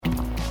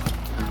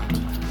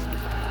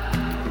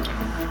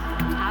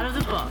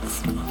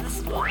Out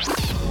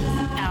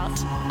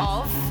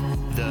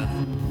of The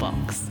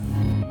box.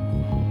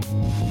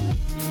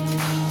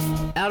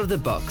 Out of the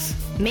Box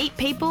Meet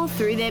people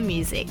through their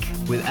music.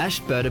 with Ash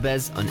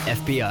Berdabez on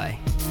FBI.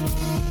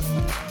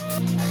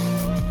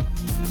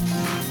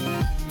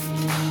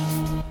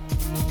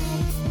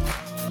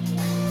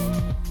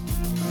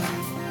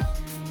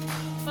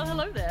 Well,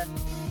 hello there.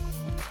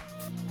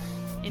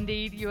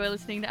 Indeed, you are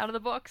listening to Out of the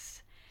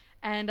Box.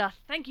 And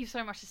thank you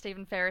so much to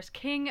Stephen Ferris,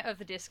 king of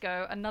the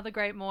disco. Another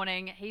great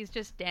morning. He's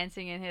just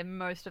dancing in here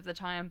most of the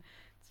time.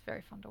 It's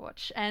very fun to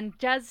watch. And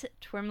Jazz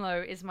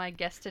Twemlow is my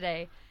guest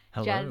today.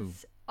 Hello.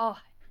 Jazz, oh,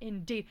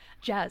 indeed.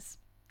 Jazz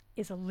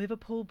is a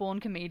Liverpool-born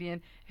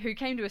comedian who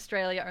came to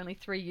Australia only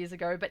 3 years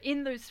ago. But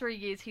in those 3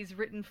 years, he's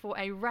written for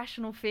A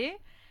Rational Fear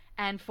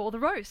and for The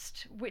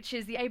Roast, which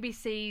is the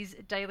ABC's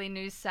daily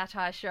news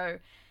satire show.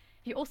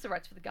 He also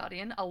writes for The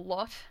Guardian a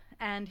lot,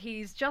 and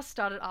he's just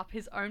started up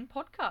his own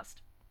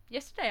podcast.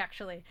 Yesterday,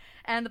 actually.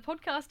 And the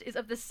podcast is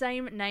of the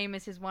same name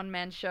as his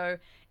one-man show.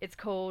 It's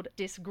called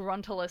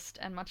Disgruntlist,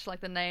 and much like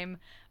the name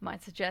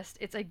might suggest,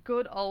 it's a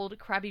good old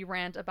crabby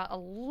rant about a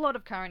lot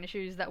of current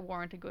issues that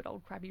warrant a good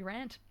old crabby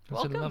rant.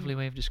 That's Welcome. a lovely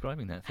way of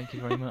describing that. Thank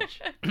you very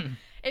much.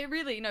 It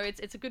really,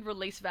 it's a good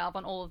release valve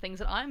on all the things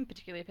that I'm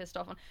particularly pissed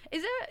off on.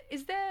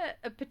 Is there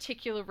a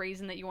particular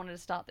reason that you wanted to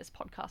start this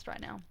podcast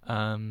right now?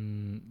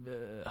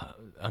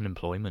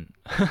 Unemployment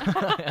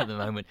at the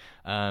moment.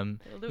 It'll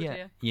do it to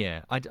you.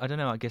 Yeah. I don't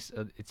know. I guess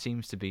it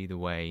seems to be the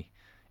way.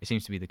 It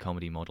seems to be the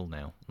comedy model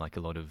now. Like a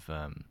lot of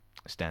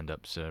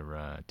stand-ups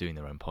are doing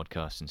their own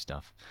podcasts and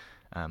stuff.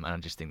 And I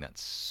just think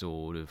that's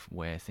sort of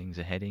where things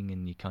are heading,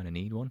 and you kind of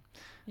need one.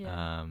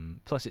 Yeah.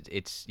 Plus,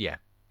 it's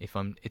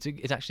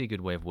actually a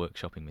good way of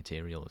workshopping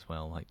material as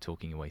well, like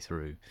talking your way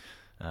through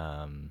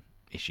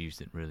issues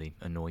that really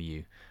annoy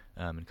you,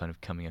 and kind of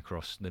coming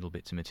across little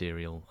bits of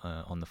material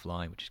on the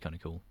fly, which is kind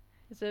of cool.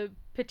 It's a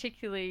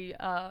particularly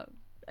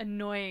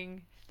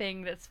annoying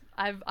thing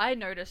I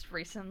noticed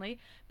recently.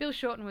 Bill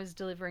Shorten was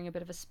delivering a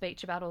bit of a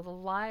speech about all the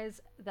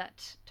lies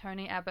that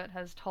Tony Abbott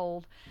has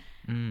told,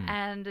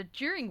 and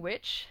during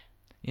which...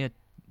 Yeah,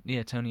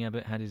 Tony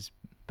Abbott had his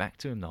back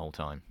to him the whole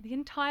time, the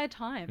entire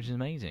time. which is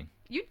amazing.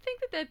 You'd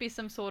think that there'd be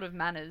some sort of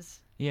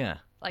manners. Yeah,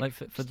 Like,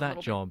 for just a that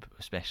little bit. job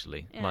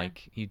especially, Yeah.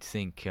 like you'd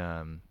think,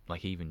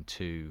 like even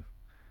two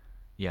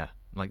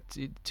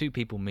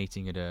people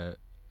meeting at a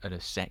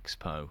sex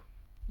po,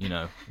 you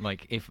know,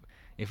 like if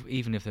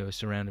even if they were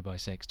surrounded by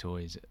sex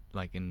toys,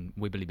 like in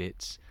wibbly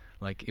bits,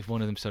 like if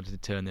one of them started to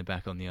turn their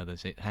back on the other,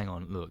 say, hang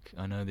on, look,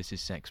 I know this is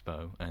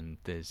Sexpo and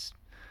there's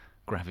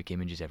graphic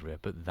images everywhere,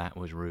 but that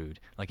was rude.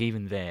 Like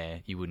even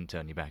there, you wouldn't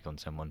turn your back on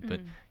someone, but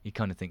you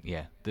kind of think,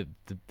 yeah, the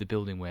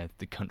building where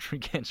the country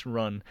gets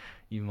run,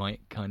 you might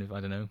kind of,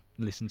 I don't know,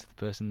 listen to the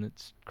person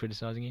that's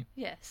criticising you.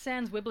 Yeah,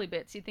 sans wibbly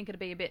bits, you'd think it'd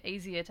be a bit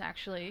easier to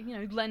actually,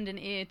 lend an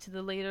ear to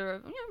the leader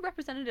of,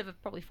 representative of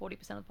probably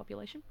 40% of the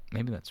population.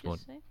 Maybe that's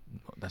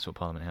Just what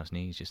Parliament House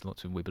needs, just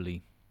lots of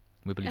wibbly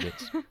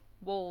bits.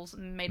 Walls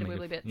made of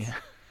wibbly bits. Yeah.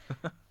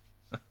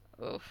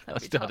 Oof, I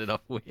that'd be started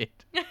tough. off weird.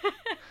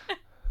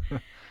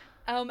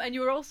 And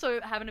you were also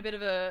having a bit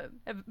of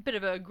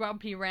a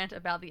grumpy rant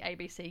about the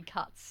ABC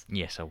cuts.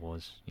 Yes, I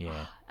was.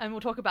 Yeah. And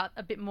we'll talk about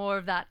a bit more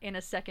of that in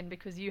a second,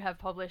 because you have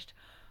published,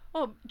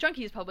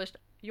 Junkie has published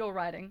your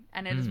writing,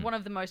 and it is one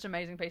of the most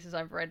amazing pieces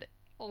I've read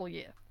all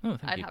year. Oh,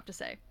 thank I'd you. have to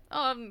say.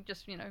 I'm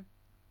just,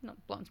 not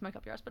blowing smoke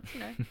up your ass, but,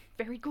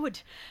 very good.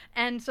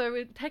 And so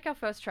we take our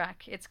first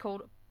track. It's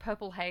called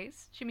Purple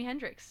Haze, Jimi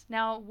Hendrix.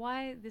 Now,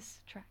 why this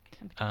track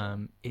in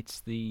particular?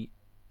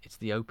 It's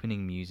the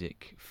opening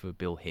music for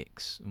Bill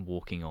Hicks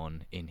walking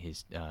on in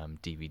his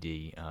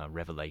DVD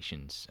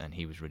Revelations, and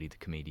he was really the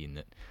comedian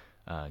that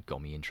got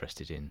me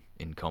interested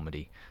in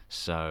comedy.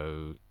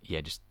 So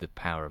yeah, just the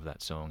power of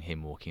that song,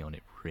 him walking on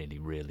it, really,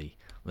 really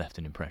left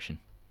an impression.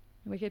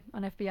 Wicked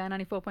on FBI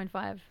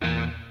 94.5.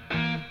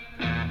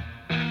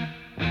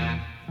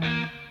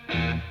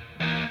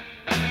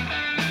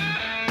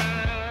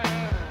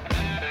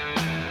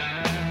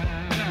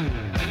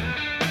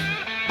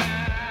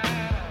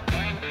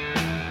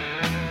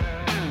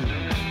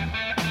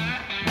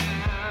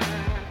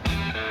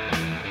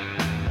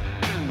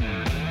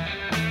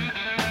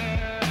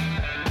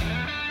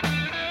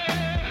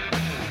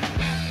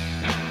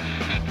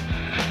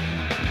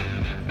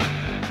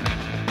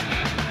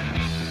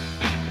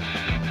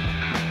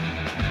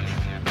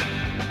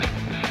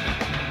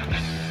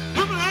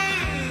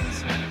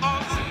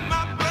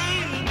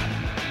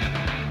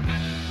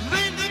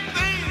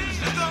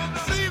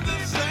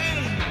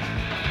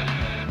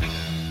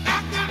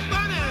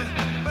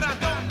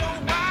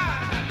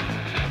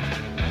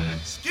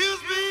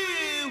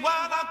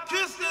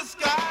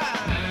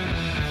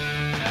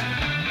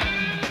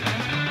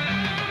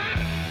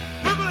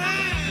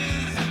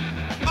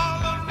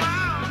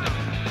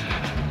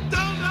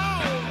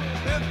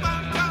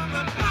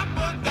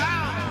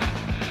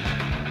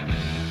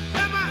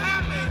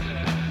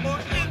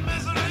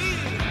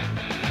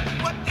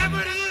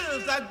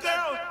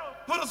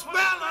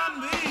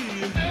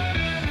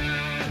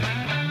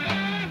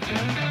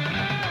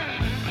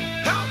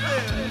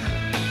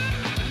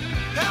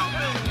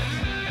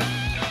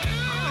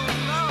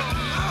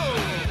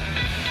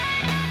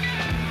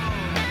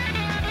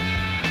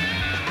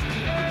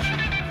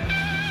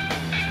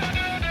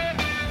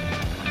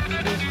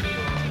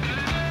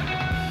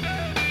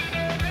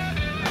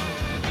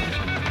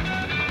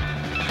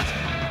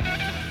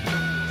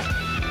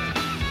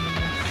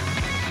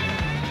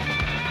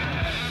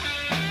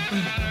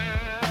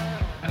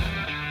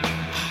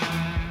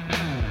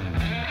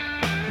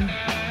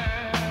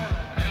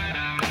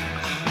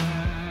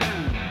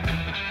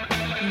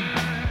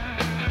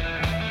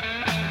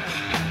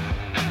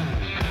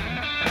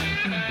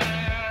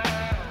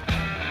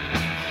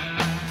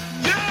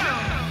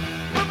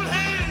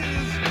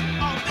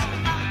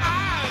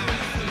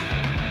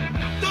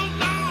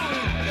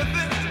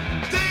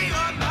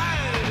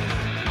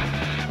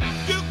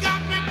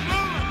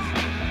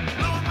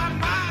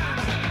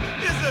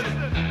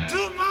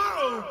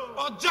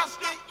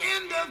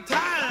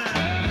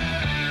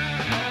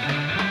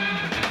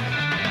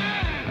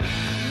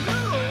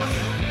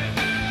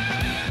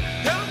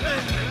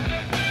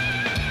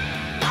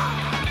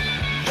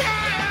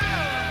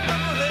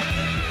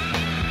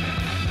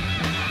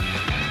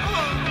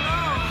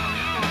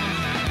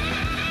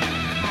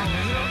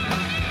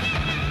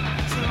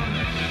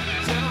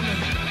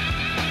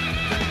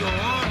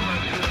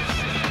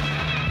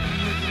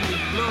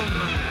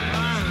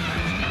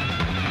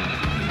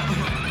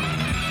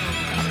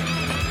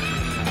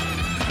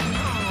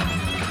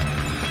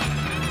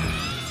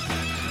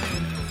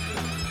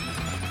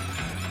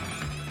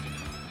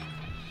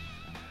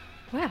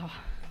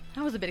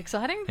 was a bit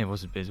exciting. It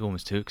was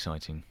almost too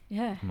exciting.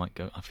 Yeah. I might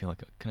go. I feel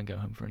like can I go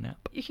home for a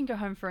nap? You can go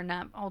home for a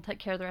nap. I'll take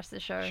care of the rest of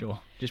the show. Sure.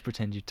 Just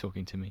pretend you're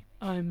talking to me.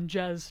 I'm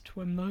Jazz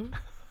Twemlow.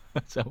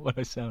 That's not what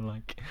I sound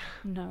like.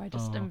 No, I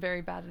just am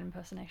very bad at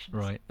impersonations.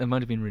 Right. That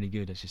might have been really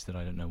good. It's just that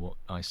I don't know what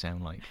I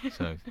sound like.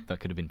 So that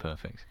could have been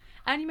perfect.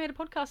 And you made a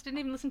podcast, didn't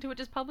even listen to it,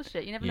 just published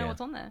it. You never know Yeah.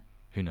 what's on there.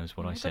 Who knows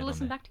what I You've said got to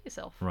listen on there. back to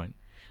yourself. Right.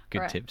 Good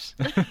Right. tips.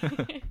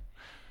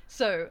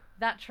 So,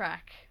 that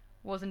track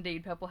was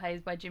indeed Purple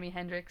Haze by Jimi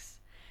Hendrix.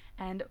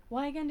 And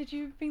why again did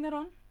you bring that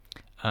on?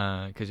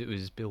 Because it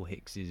was Bill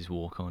Hicks's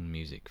walk-on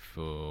music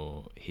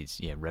for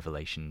his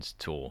Revelations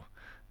tour.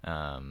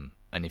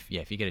 And if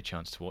you get a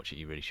chance to watch it,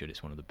 you really should.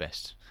 It's one of the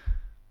best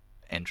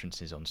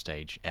entrances on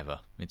stage ever.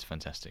 It's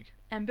fantastic.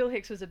 And Bill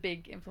Hicks was a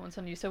big influence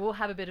on you, so we'll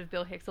have a bit of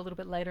Bill Hicks a little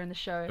bit later in the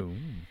show. Ooh.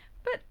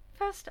 But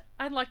first,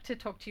 I'd like to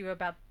talk to you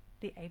about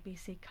the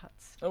ABC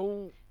cuts.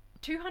 Oh.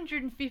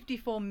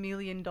 $254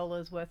 million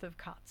worth of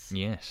cuts.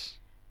 Yes.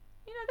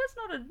 You know, that's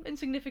not an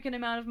insignificant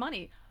amount of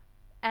money.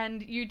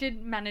 And you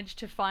did manage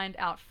to find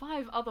out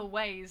 5 other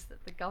ways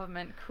that the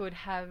government could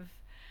have,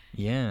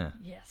 Yeah.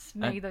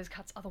 made those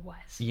cuts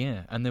otherwise.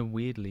 Yeah, and they're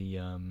weirdly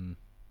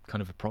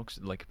kind of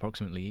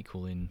approximately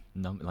equal in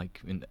in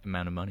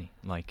amount of money.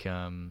 I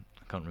can't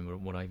remember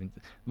what I even.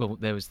 Well,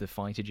 there was the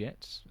fighter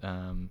jets,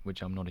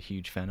 which I'm not a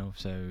huge fan of.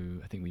 So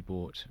I think we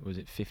bought, was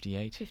it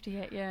 58?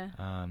 58, yeah.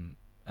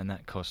 And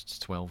that costs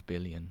 12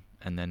 billion,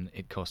 and then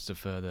it costs a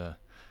further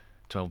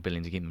 12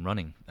 billion to keep them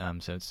running.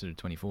 So it's sort of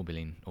 24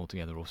 billion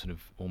altogether, or sort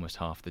of almost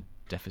half the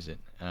deficit.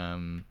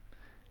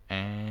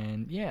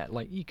 And yeah,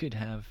 you could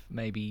have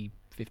maybe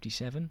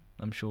 57.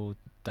 I'm sure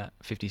that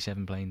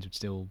 57 planes would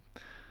still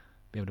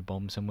be able to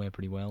bomb somewhere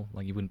pretty well.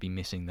 You wouldn't be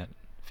missing that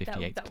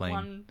 58th that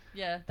plane.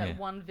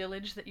 One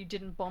village that you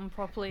didn't bomb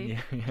properly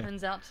Yeah.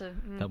 turns out to...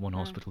 that one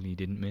hospital you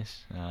didn't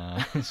miss.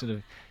 So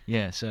it's...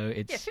 Yeah,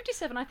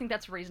 57, I think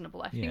that's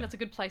reasonable. I think Yeah. that's a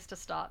good place to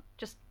start.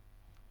 Just,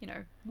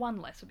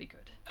 one less would be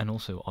good. And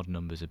also odd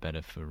numbers are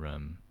better for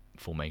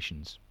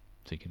formations.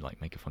 So you could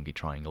make a funky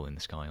triangle in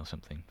the sky or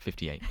something.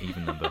 58,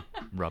 even number,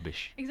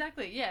 rubbish.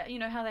 Exactly, yeah. You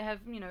know how they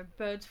have,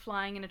 birds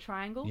flying in a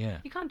triangle? Yeah.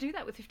 You can't do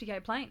that with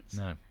 58 planes.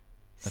 No.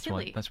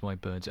 Silly. That's why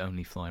birds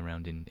only fly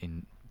around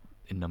in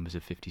numbers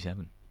of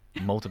 57.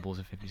 Multiples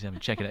of 57.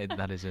 Check it out.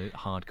 That is a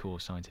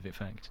hardcore scientific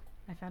fact.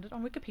 I found it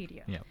on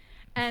Wikipedia. Yeah.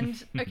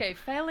 And, okay,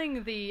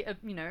 failing the,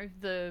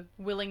 the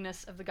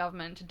willingness of the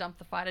government to dump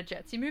the fighter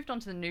jets, you moved on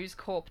to the News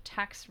Corp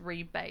tax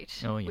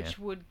rebate, Oh, yeah. which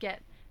would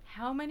get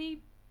how many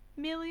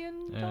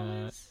million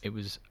dollars? It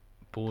was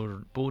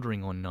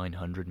bordering on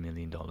 $900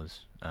 million.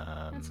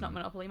 That's not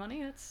monopoly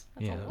money. That's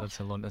yeah, a lot. that's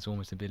a lot. That's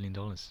almost $1 billion.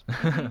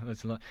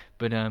 That's a lot.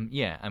 But I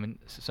mean,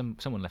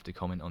 someone left a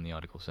comment on the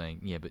article saying,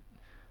 yeah, but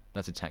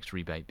that's a tax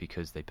rebate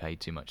because they paid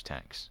too much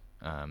tax.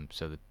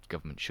 So the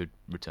government should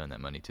return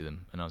that money to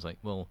them. And I was like,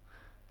 well,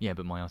 yeah,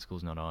 but my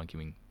article's not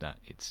arguing that.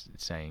 It's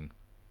saying,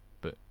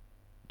 but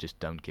just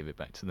don't give it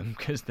back to them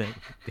because the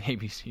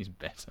ABC is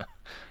better.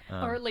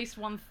 Or at least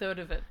 1/3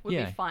 of it would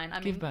be fine. I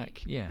give mean,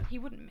 back. Yeah. He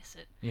wouldn't miss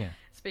it. Yeah.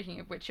 Speaking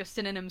of which, your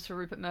synonyms for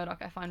Rupert Murdoch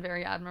I find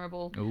very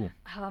admirable. Ooh.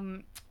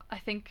 I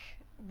think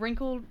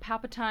wrinkled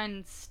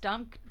Palpatine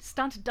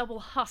stunt double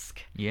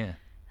husk. Yeah.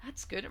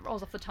 That's good. It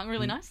rolls off the tongue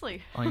really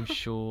nicely. I'm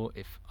sure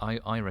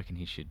I reckon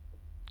he should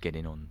get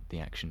in on the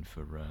action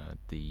for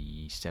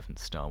the 7th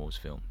Star Wars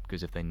film,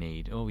 because if they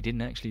need, we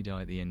didn't actually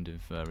die at the end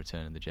of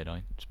Return of the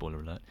Jedi,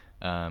 spoiler alert,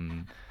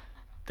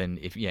 then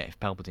if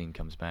Palpatine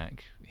comes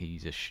back,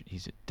 he's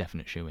a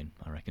definite shoo-in,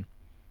 I reckon.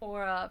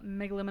 Or a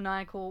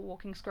megalomaniacal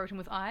walking scrotum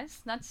with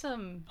eyes. That's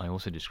I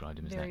also described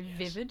him as very that. Yes.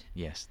 vivid.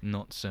 Yes,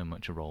 not so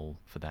much a role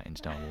for that in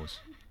Star Wars.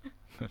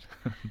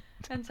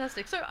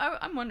 Fantastic. So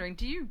I'm wondering,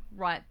 do you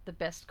write the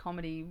best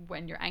comedy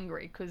when you're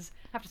angry? Because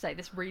I have to say,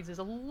 this reads as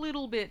a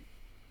little bit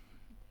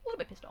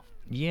pissed off.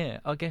 Yeah,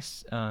 I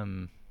guess.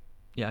 I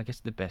guess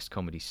the best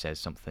comedy says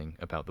something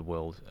about the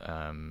world.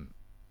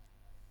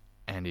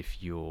 And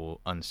if you're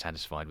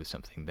unsatisfied with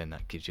something, then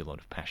that gives you a lot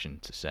of passion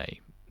to say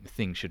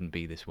things shouldn't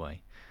be this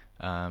way.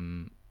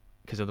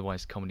 Because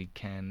otherwise, comedy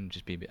can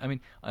just be a bit. I mean,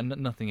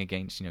 nothing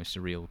against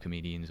surreal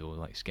comedians or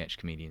sketch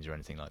comedians or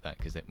anything like that,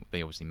 because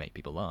they obviously make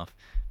people laugh.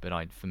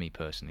 But for me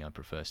personally, I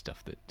prefer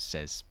stuff that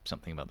says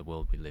something about the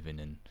world we live in,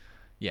 and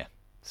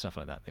stuff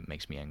like that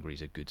makes me angry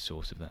is a good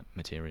source of that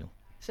material.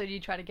 So do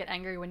you try to get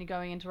angry when you're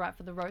going in to write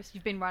for the roast?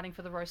 You've been writing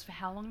for the roast for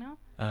how long now?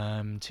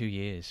 2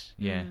 years.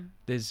 Yeah.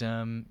 There's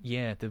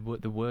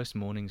the worst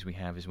mornings we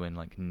have is when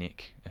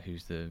Nick,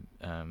 who's the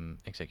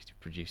executive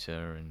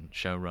producer and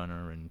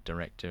showrunner and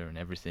director and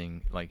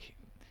everything,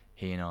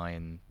 he and I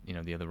and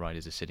the other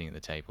writers are sitting at the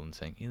table and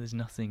saying, there's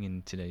nothing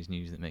in today's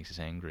news that makes us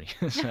angry.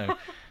 So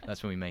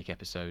that's when we make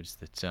episodes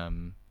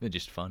that they're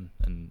just fun,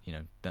 and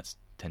those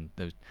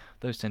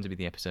tend to be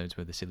the episodes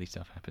where the silly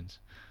stuff happens.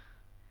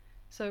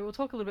 So we'll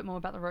talk a little bit more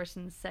about the roast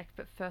in a sec,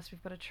 but first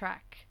we've got a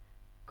track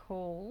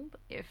called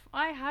If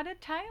I Had a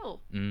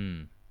Tail.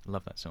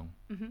 Love that song.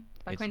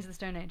 By Queens of the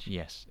Stone Age.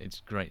 Yes,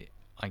 it's great.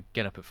 I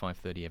get up at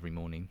 5:30 every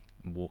morning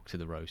and walk to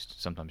the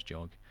roast, sometimes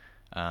jog,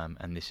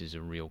 And this is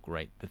a real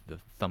great. The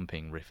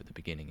thumping riff at the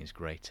beginning is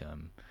great.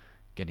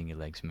 Getting your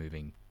legs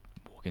moving,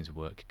 walk into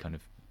work, kind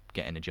of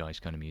get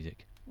energized kind of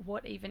music.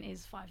 What even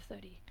is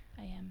 5:30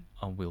 a.m.?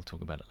 Oh, we'll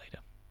talk about it later.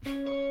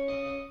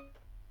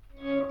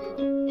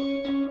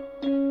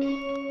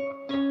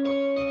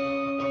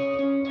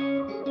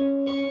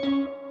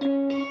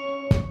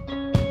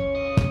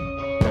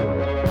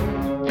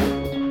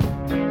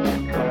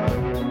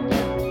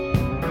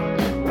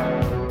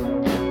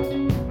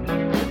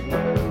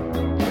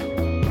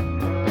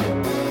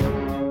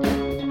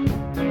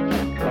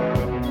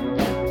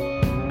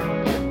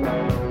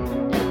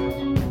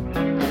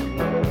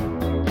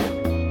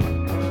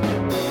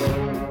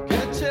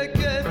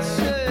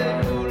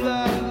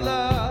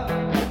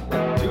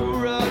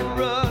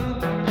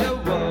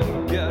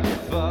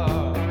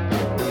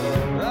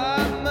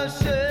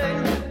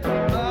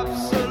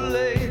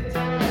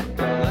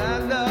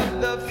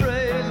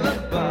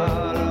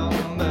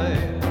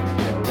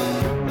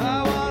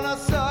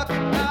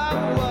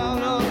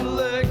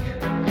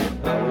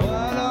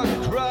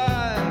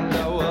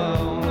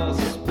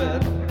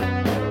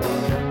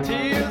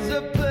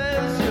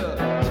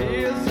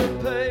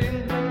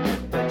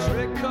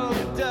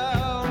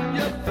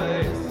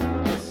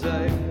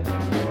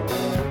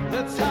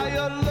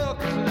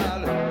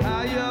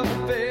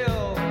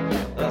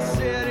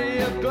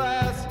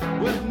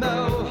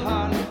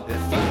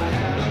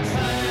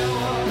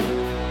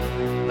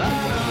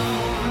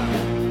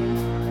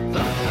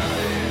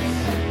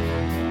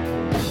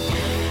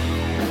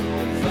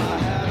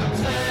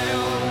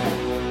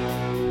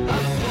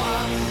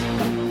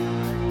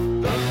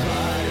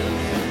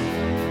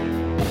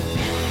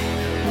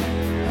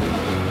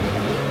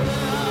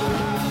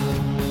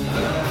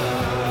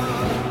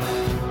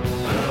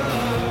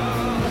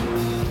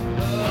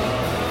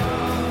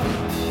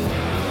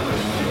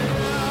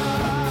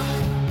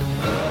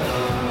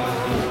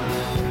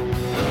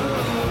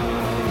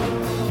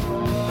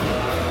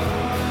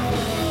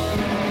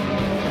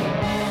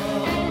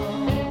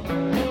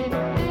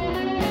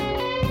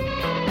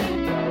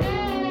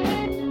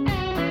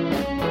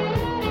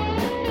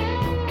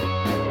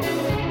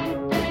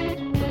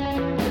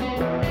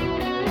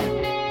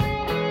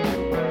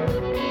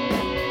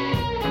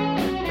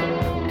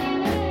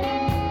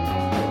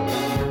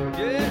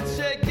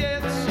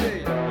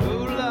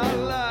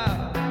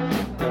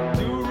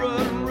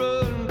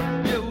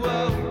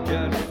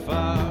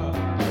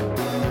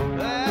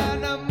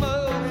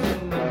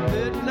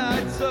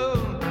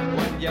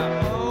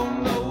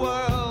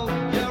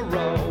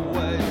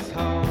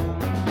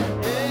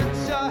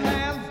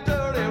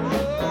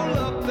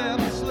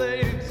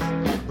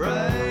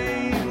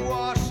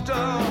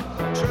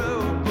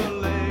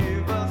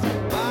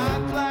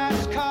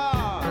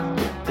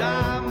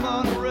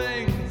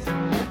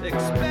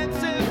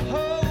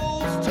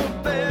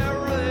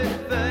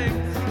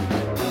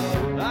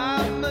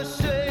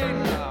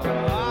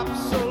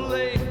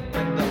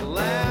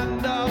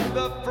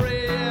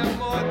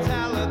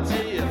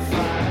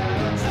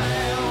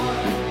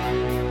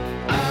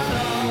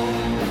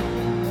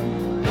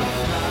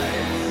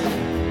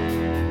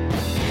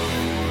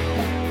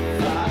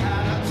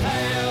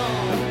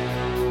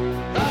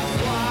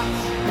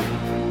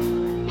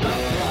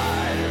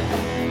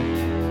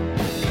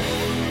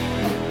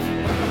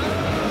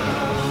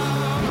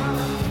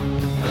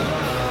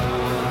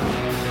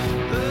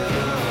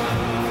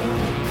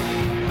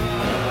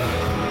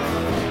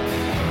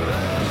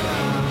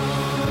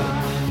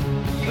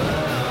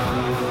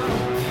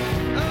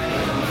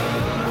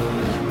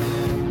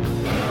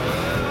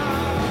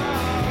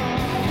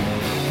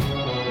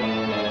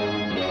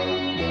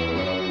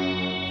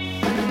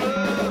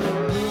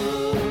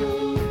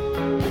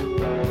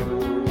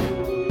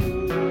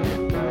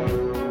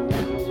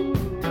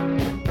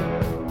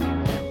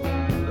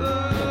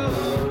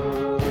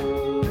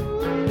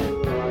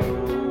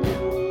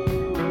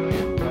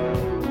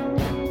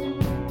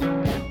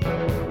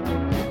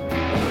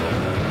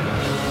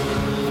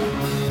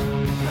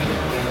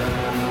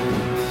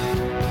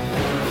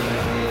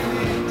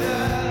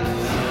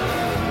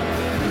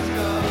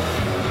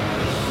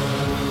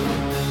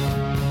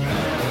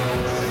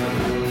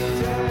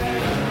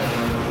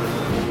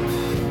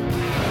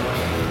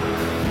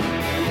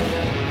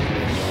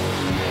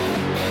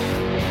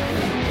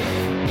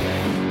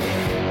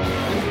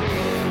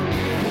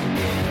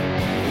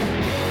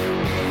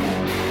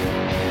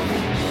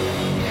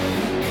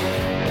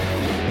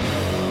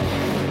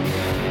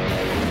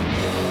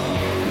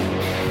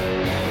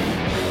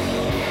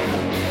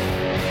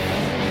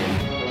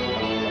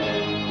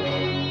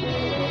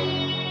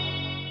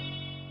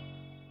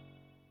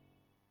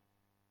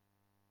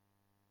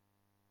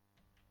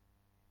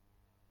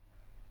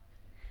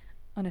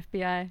 on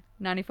FBI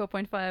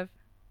 94.5.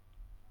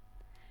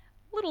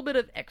 Little bit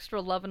of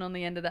extra lovin' on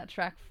the end of that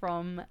track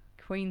from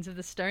Queens of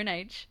the Stone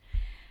Age.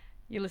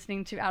 You're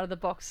listening to Out of the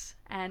Box,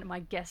 and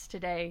my guest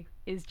today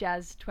is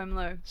Jazz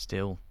Twemlow.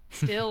 Still.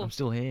 I'm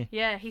still here.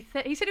 Yeah, he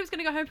said he was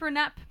going to go home for a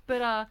nap,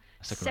 but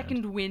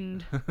second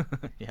wind.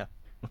 Yeah.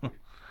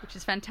 Which which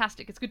is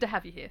fantastic. It's good to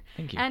have you here.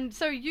 Thank you. And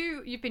so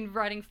you've been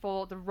writing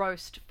for The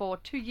Roast for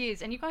 2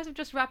 years, and you guys have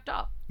just wrapped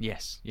up.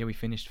 Yes. Yeah, we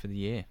finished for the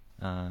year.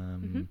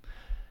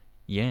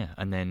 Yeah,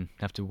 and then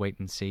have to wait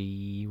and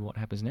see what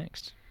happens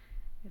next.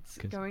 It's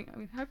going. I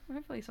mean,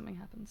 hopefully something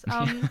happens.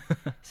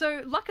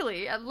 So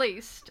luckily, at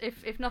least,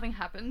 if nothing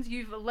happens,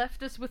 you've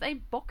left us with a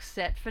box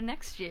set for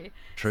next year.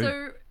 True.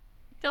 So,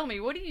 tell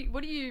me, what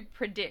do you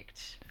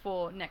predict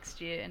for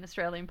next year in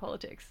Australian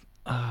politics?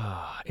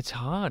 It's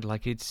hard.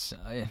 Like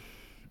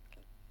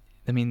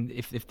I mean,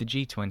 if the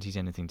G20 is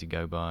anything to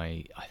go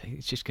by, I think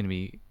it's just going to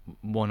be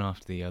one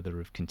after the other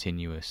of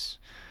continuous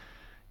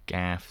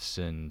gaffes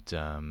and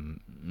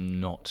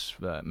not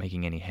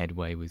making any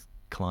headway with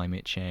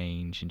climate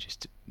change, and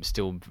just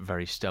still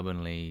very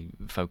stubbornly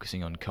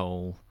focusing on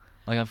coal.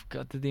 Like, I've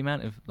got the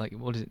amount of, like,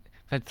 what is it?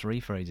 I've had 3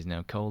 phrases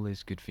now. Coal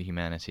is good for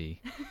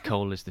humanity,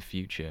 coal is the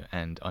future,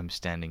 and I'm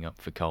standing up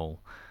for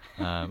coal,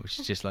 which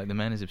is just like, the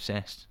man is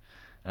obsessed.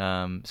 So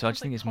I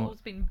just think it's more...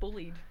 Coal's been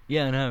bullied.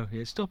 Yeah, I know.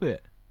 Yeah, stop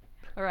it.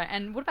 All right,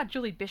 and what about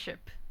Julie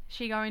Bishop? Is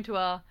she going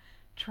to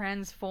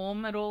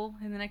transform at all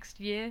in the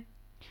next year?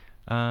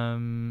 I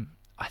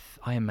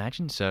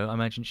imagine so. I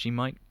imagine she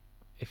might.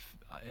 If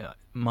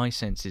my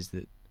sense is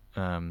that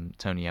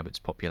Tony Abbott's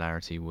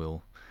popularity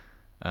will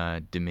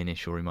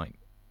diminish, or he might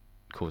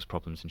cause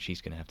problems, and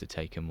she's going to have to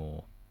take a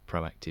more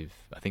proactive.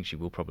 I think she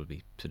will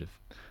probably sort of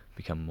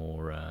become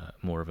more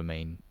of a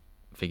main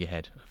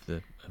figurehead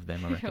of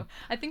them. I reckon.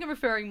 I think I'm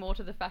referring more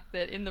to the fact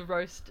that in the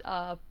Roast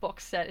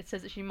box set, it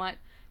says that she might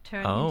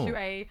turn into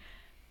a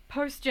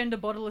post-gender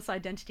bodiless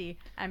identity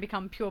and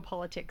become pure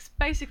politics,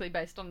 basically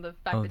based on the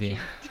fact that she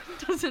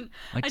doesn't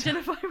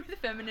identify with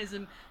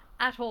feminism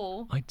at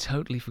all. I'd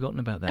totally forgotten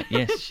about that.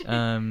 Yes.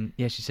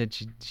 She said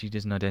she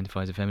doesn't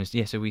identify as a feminist.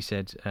 Yeah, so we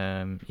said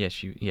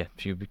she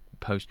would be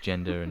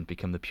post-gender and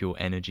become the pure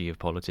energy of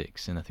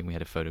politics, and I think we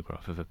had a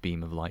photograph of a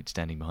beam of light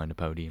standing behind a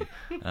podium.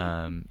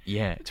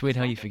 It's weird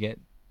how you forget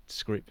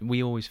script.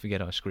 We always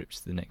forget our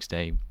scripts the next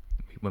day.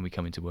 When we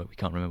come into work, we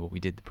can't remember what we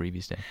did the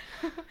previous day.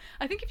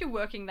 I think if you're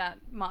working that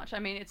much, I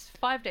mean, it's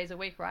 5 days a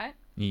week, right?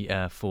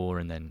 4,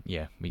 and then,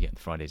 we get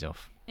the Fridays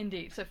off.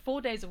 Indeed. So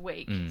 4 days a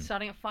week,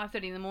 starting at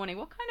 5:30 in the morning.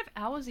 What kind of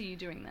hours are you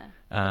doing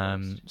there?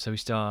 So we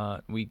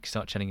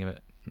start chatting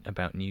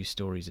about news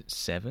stories at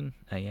 7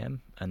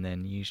 a.m, and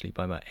then usually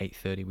by about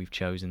 8:30 we've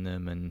chosen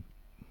them and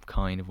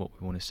kind of what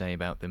we want to say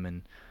about them,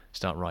 and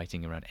start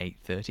writing around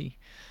 8:30,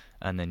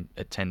 and then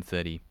at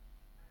 10:30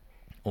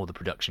 all the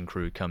production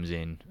crew comes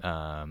in,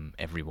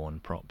 everyone,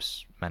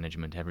 props,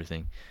 management,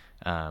 everything,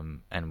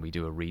 and we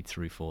do a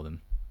read-through for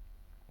them.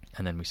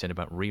 And then we set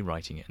about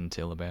rewriting it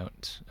until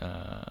about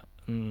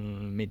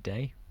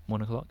midday,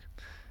 1 o'clock.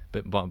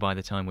 But by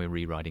the time we're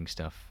rewriting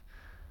stuff,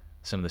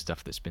 some of the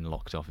stuff that's been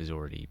locked off is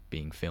already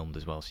being filmed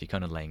as well. So you're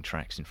kind of laying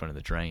tracks in front of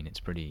the drain.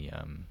 It's pretty,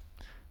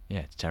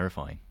 it's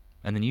terrifying.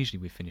 And then usually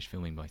we finish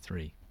filming by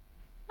 3.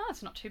 Oh,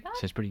 that's not too bad.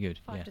 So it's pretty good.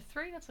 5 to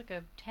 3, that's like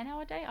a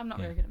 10-hour day. I'm not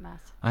very good at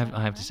maths. I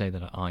have to say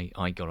that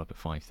I got up at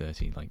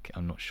 5:30. Like,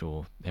 I'm not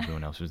sure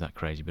everyone else was that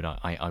crazy, but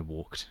I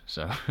walked,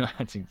 so I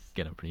had to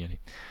get up pretty early.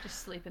 Just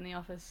sleep in the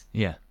office.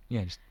 Yeah.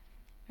 Just.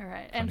 All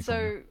right. And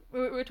so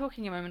we were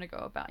talking a moment ago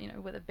about,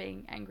 whether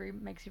being angry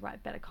makes you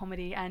write better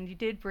comedy, and you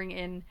did bring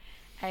in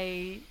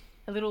a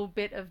little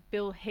bit of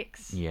Bill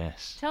Hicks.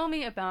 Yes. Tell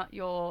me about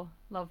your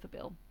love for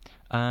Bill.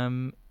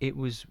 It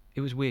was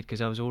weird because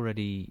I was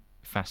already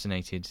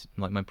fascinated.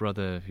 Like, my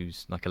brother,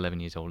 who's like 11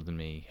 years older than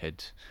me,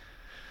 had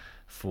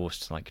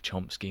forced like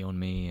Chomsky on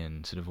me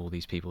and sort of all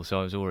these people, so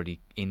I was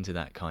already into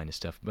that kind of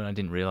stuff, but I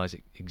didn't realise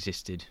it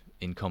existed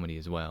in comedy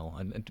as well.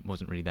 I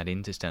wasn't really that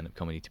into stand-up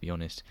comedy, to be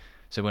honest.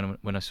 So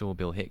when I saw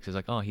Bill Hicks, I was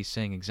like, oh, he's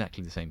saying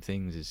exactly the same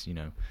things as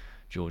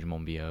George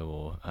Monbiot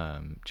or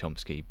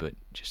Chomsky, but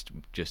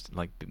just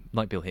like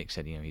Bill Hicks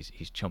said,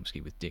 he's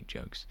Chomsky with dick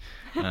jokes.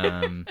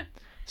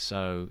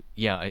 So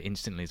yeah, I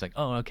instantly it's like,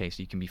 oh, okay,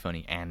 so you can be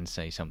funny and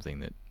say something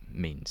that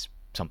means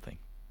something.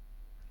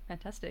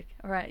 Fantastic.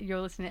 All right, you're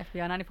listening to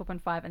FBI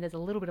 94.5, and there's a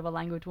little bit of a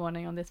language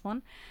warning on this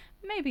one,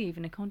 maybe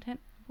even a content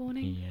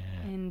warning.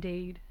 Yeah.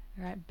 Indeed.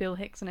 All right, Bill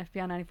Hicks on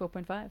FBI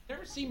 94.5. You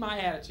never see my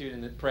attitude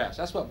in the press.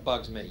 That's what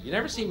bugs me. You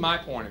never see my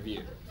point of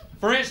view.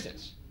 For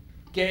instance,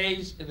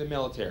 gays in the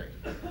military.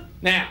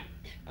 Now,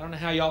 I don't know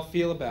how y'all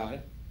feel about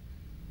it.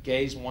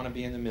 Gays want to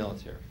be in the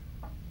military.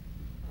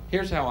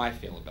 Here's how I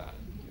feel about it.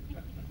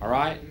 All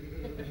right?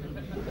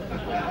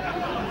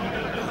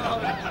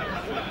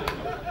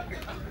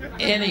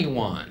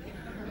 Anyone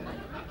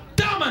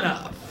dumb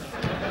enough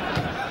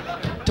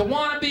to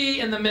want to be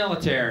in the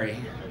military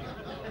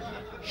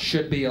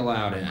should be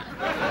allowed in.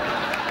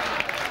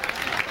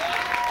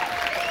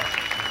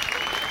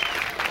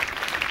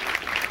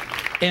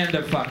 End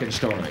of fucking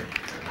story.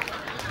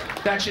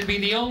 That should be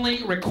the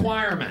only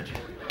requirement.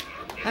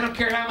 I don't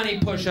care how many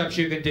push-ups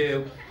you can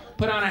do.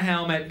 Put on a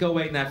helmet, go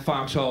wait in that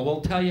foxhole.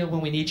 We'll tell you when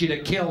we need you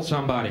to kill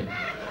somebody.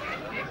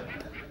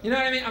 You know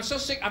what I mean? I'm so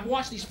sick. I've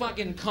watched these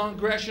fucking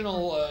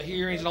congressional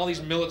hearings and all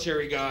these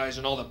military guys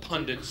and all the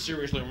pundits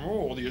seriously,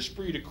 the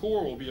esprit de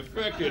corps will be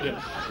affected,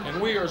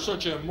 and we are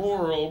such a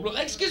moral...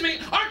 Excuse me,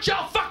 aren't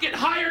y'all fucking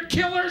hired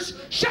killers?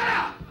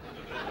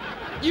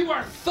 You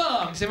are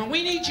thugs, and when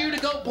we need you to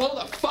go blow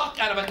the fuck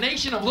out of a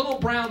nation of little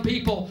brown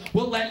people,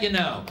 we'll let you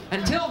know.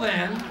 Until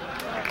then,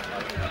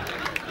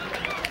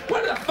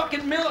 where did the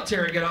fucking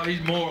military get all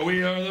these more?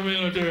 We are the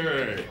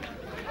military.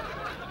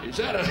 Is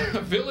that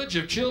a village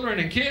of children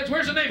and kids?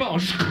 Where's the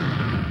napalm?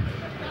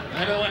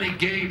 I don't want any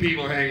gay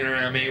people hanging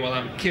around me while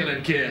I'm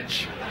killing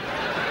kids.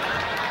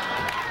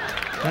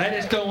 I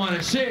just don't want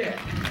to see it.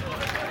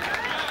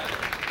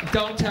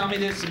 Don't tell me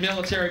this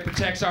military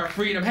protects our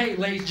freedom. Hey,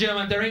 ladies and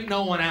gentlemen, there ain't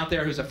no one out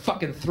there who's a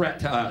fucking threat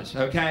to us,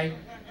 okay?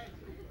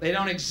 They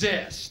don't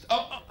exist.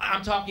 Oh,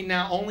 I'm talking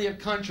now only of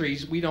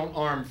countries we don't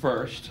arm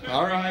first,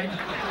 all right?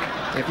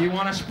 If you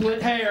want to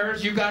split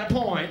hairs, you got a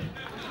point.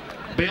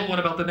 Bill, what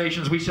about the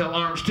nations we sell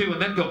arms to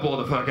and then go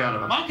blow the fuck out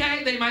of them?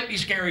 Okay, they might be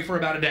scary for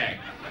about a day.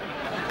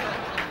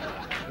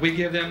 We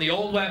give them the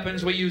old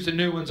weapons, we use the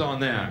new ones on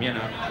them, you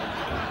know.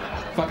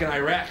 Fucking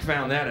Iraq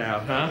found that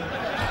out, huh?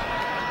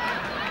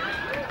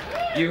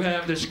 You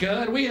have the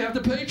Scud, we have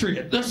the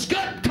Patriot. The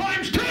Scud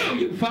times 2,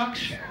 you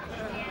fucks!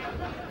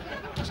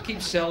 Just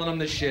keep selling them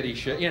the shitty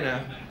shit, you know.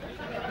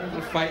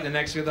 We'll fight the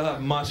next year, they'll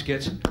have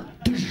muskets.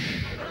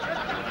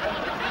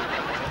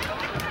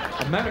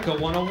 America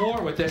won a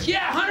war with this.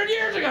 Yeah, 100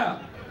 years ago!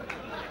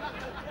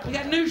 We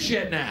got new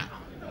shit now.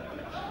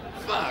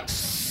 Fuck.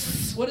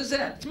 What is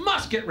that? It's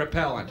musket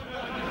repellent.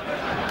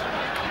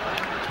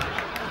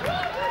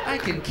 I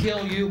can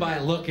kill you by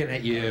looking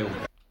at you.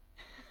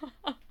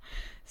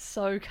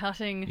 So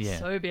cutting, Yeah.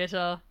 so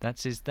bitter.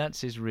 That's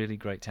his really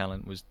great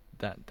talent, was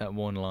that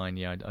one line.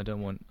 Yeah, I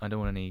don't want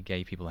any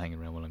gay people hanging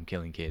around while I'm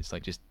killing kids.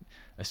 Like, just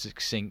a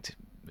succinct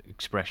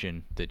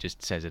expression that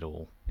just says it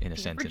all in a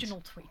The sentence.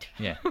 original tweet.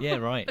 Yeah,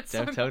 right. It's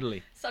so-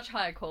 Totally. Such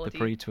high The quality.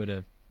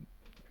 pre-Twitter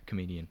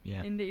comedian.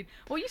 Yeah. Indeed.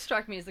 Well, you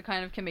strike me as the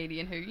kind of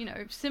comedian who, you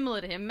know,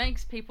 similar to him,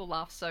 makes people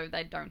laugh so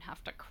they don't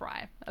have to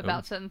cry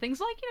about certain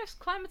things like, you know,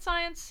 climate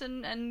science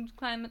and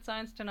climate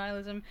science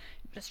denialism,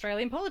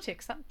 Australian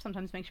politics. That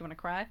sometimes makes you want to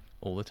cry.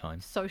 All the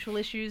time. Social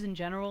issues in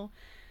general.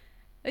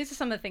 These are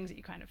some of the things that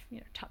you kind of, you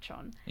know, touch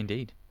on.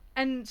 Indeed.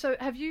 And so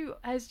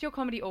has your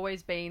comedy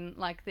always been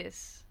like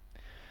this?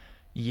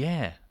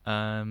 Yeah.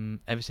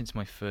 Ever since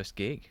my first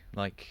gig,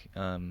 like,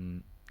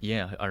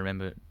 yeah, I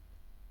remember.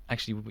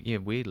 Actually, yeah,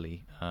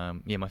 weirdly,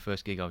 my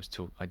first gig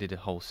I did a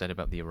whole set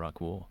about the Iraq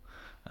War,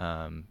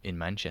 in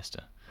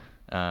Manchester,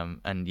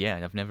 and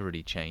yeah, I've never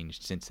really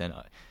changed since then.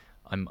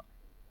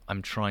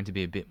 I'm trying to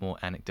be a bit more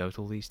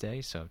anecdotal these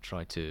days, so I've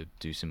tried to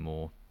do some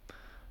more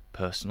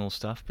personal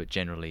stuff, but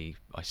generally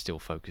I still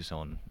focus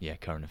on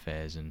current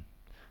affairs and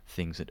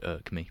things that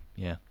irk me.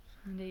 Yeah.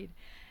 Indeed.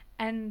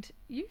 And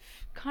you've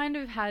kind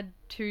of had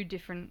two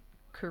different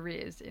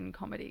careers in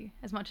comedy.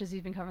 As much as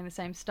you've been covering the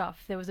same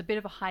stuff, there was a bit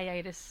of a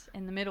hiatus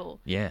in the middle.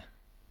 Yeah.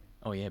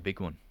 Oh yeah, big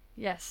one.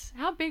 Yes.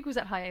 How big was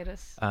that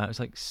hiatus? It was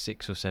like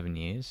 6 or 7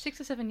 years.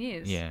 6 or 7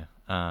 years. Yeah.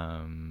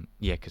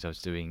 Yeah, because I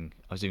was doing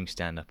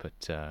stand up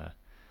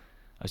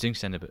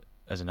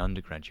as an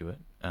undergraduate.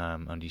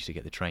 And used to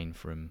get the train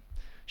from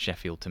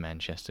Sheffield to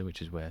Manchester,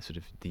 which is where sort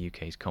of the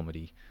UK's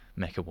comedy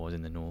mecca was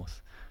in the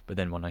north. But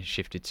then when I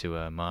shifted to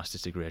a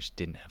master's degree, I just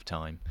didn't have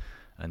time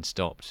and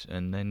stopped,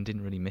 and then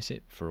didn't really miss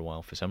it for a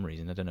while for some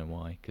reason. I don't know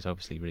why, because I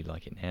obviously really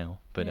like it now.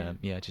 But I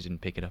just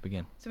didn't pick it up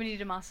again. So when you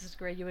did a master's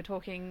degree, you were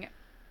talking,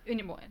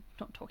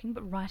 not talking,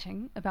 but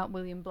writing about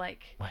William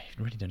Blake. Wow,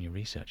 you've really done your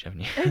research,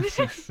 haven't you?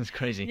 That's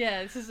crazy.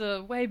 Yeah, this is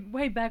a way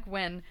back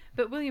when.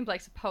 But William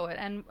Blake's a poet,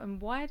 and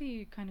why do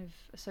you kind of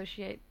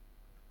associate,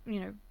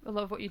 you know, a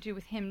lot of what you do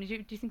with him? Do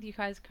you think that you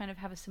guys kind of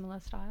have a similar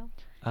style,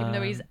 even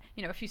though he's,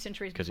 you know, a few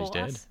centuries before he's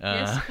dead. us?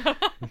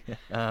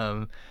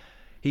 Yes.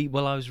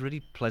 I was really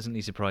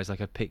pleasantly surprised. Like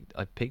I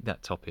picked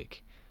that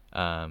topic,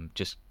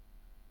 just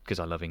because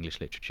I love English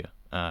literature.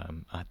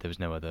 There was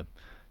no other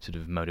sort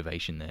of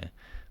motivation there.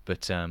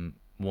 But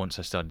once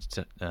I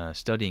started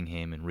studying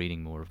him and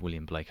reading more of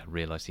William Blake, I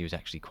realised he was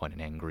actually quite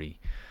an angry,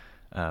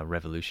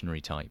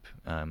 revolutionary type,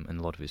 and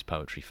a lot of his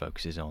poetry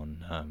focuses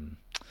on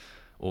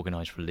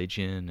organised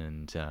religion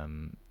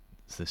and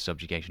the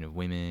subjugation of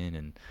women,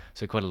 and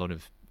so quite a lot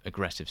of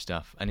aggressive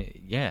stuff. And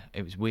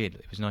it was weird.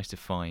 It was nice to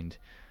find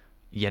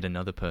yet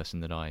another person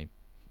that I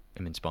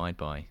am inspired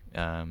by,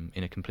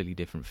 in a completely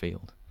different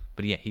field.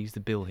 But yeah, he's the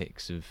Bill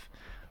Hicks of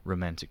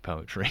romantic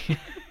poetry,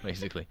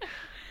 basically.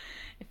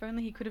 If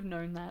only he could have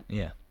known that.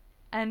 Yeah.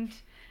 And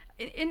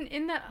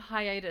in that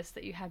hiatus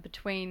that you had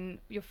between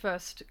your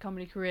first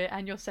comedy career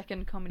and your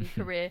second comedy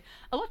career,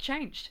 a lot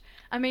changed.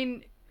 I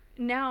mean,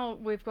 now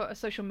we've got a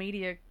social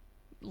media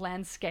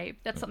landscape.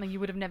 That's something you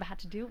would have never had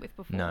to deal with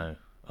before. No,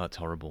 that's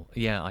horrible.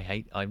 Yeah,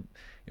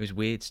 it was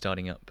weird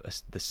starting up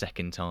the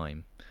second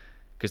time.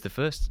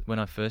 Because when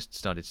I first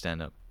started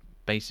stand-up,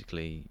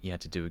 basically you had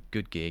to do a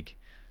good gig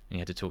and you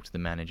had to talk to the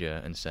manager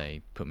and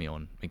say, put me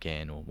on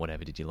again or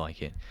whatever, did you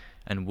like it?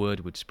 And word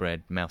would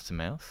spread mouth to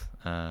mouth.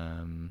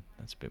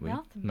 That's a bit weird.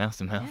 Mouth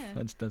to mouth. Yeah.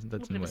 That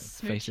doesn't work.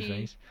 Face to smoochy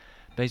face.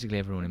 Basically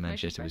everyone in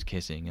Manchester was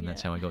kissing, and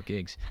that's how I got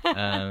gigs.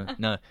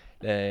 No,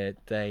 you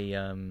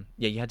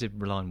had to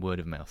rely on word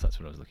of mouth. That's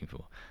what I was looking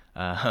for.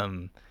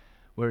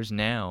 Whereas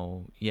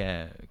now,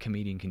 yeah, a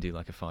comedian can do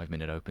like a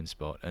 5-minute open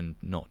spot and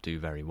not do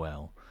very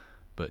well,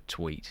 but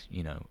tweet,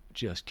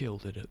 just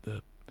killed it at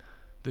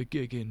the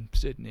gig in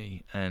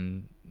Sydney,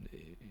 and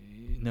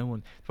no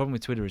one. The problem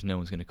with Twitter is no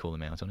one's going to call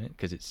them out on it,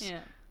 because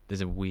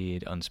there's a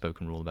weird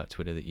unspoken rule about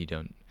Twitter that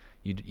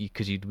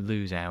because you'd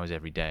lose hours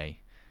every day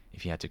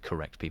if you had to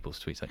correct people's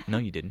tweets. Like, no,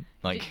 you didn't.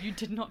 Like, you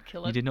did not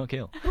kill it. You did not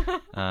kill.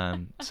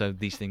 So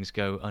these things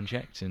go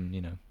unchecked,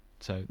 and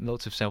so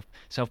lots of self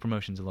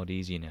promotion's a lot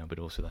easier now, but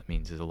also that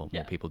means there's a lot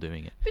more people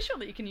doing it. But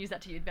surely you can use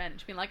that to your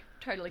advantage. Being like,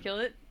 totally killed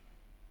it.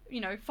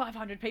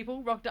 500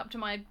 people rocked up to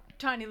my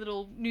tiny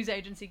little news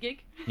agency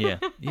gig. Yeah,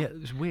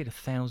 it was weird.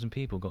 1,000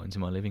 people got into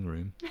my living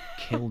room,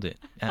 killed it,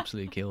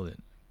 absolutely killed it.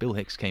 Bill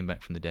Hicks came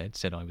back from the dead,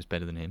 said I was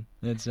better than him.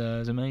 It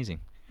was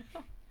amazing.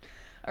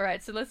 All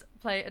right, so let's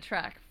play a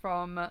track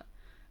from,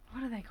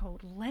 what are they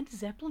called? Led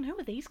Zeppelin? Who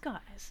are these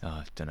guys?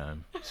 I don't know,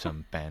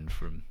 some band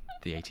from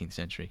the 18th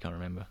century, can't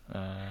remember.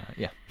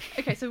 Yeah.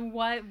 Okay, so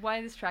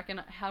why this track, and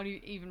how do you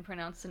even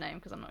pronounce the name?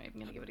 Because I'm not even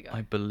going to give it a go.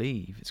 I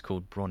believe it's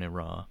called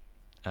Bron-Yr-Aur,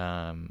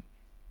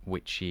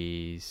 which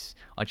is...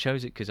 I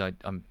chose it because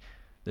I'm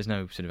there's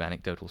no sort of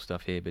anecdotal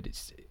stuff here, but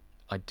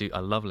I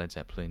love Led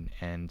Zeppelin,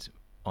 and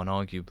on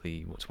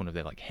arguably what's one of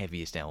their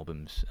heaviest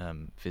albums,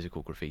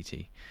 Physical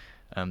Graffiti.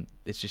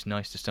 It's just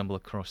nice to stumble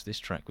across this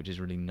track, which is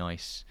a really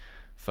nice,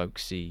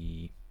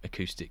 folksy,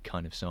 acoustic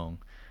kind of song.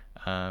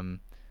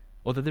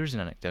 Although there is an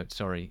anecdote,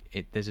 sorry.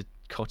 There's a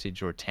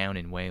cottage or a town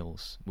in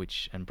Wales,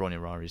 and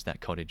Bron-Yr-Aur is that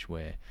cottage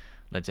where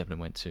Led Zeppelin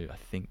went to, I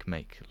think,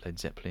 make Led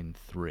Zeppelin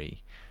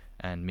 3.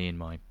 And me and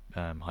my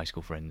high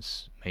school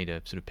friends made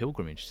a sort of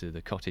pilgrimage to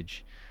the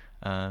cottage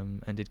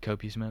and did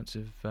copious amounts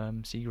of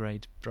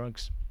C-grade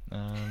drugs,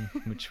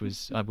 which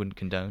was, I wouldn't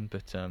condone,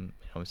 but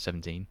I was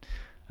 17.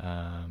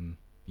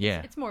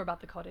 Yeah. It's more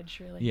about the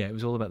cottage, really. Yeah, it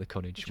was all about the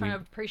cottage. You're trying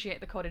to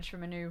appreciate the cottage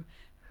from a new,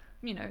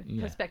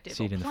 perspective.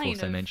 See it in the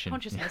fourth dimension.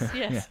 Consciousness,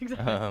 yes,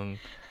 exactly.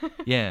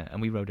 Yeah,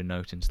 and we wrote a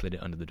note and slid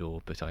it under the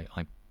door, but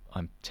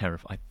I'm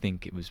terrified. I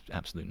think it was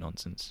absolute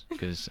nonsense,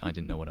 because I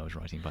didn't know what I was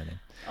writing by then.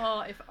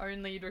 Oh, if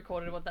only you'd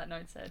recorded what that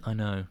note said. I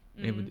know.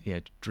 It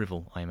would,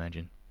 drivel, I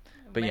imagine.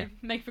 But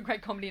Make for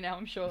great comedy now,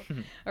 I'm sure.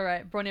 All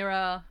right,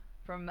 Bron-Yr-Aur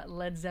from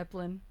Led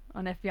Zeppelin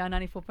on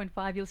FBI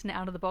 94.5. You listen to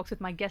Out of the Box with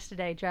my guest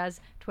today,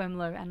 Jazz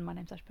Twemlow, and my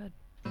name's Ash Bird.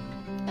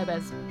 Hey,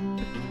 Bez.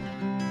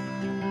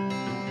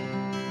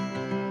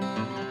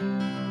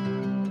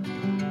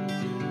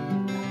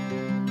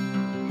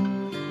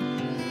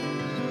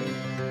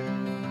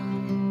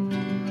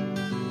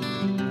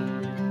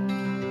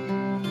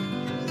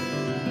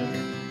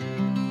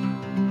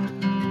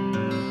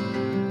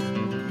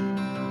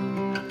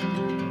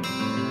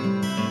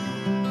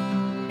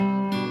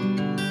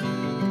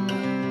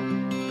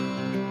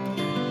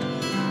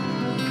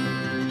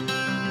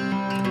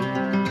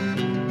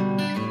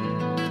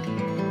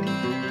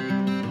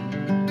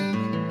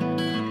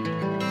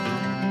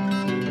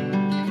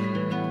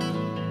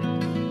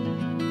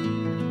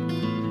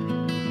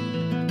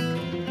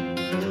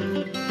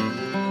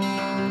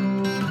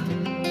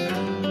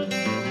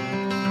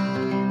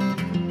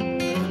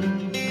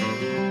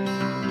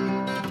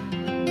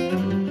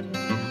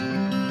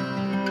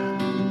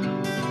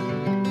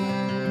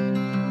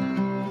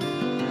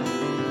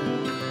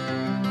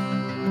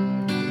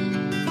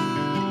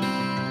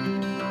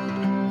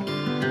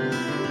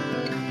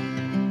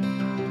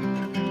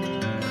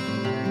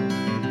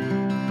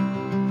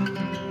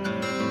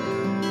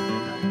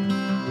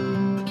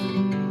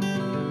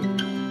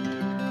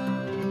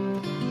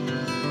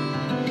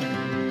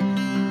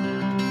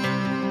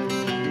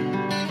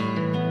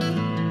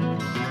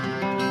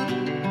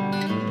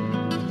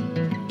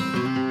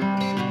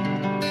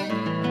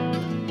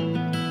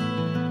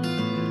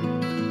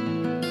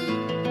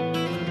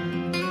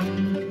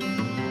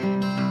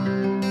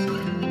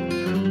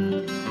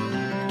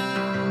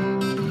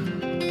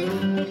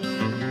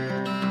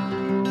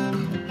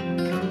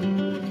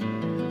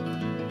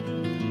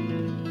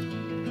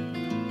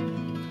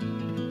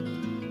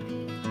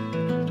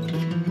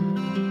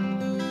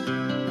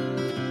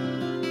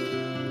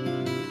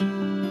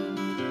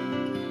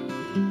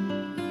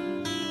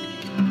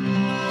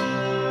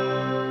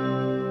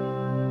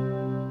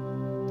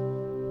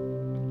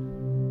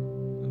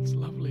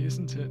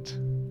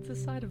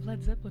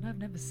 Led Zeppelin I've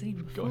never seen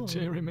before. Got a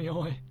tear in my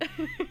eye.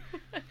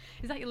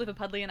 Is that your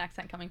Liverpudlian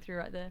accent coming through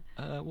right there?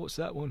 What's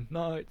that one?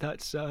 No,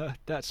 that's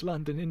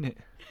London, isn't it?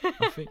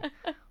 I think.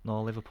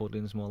 No,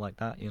 Liverpudlian's more like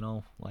that,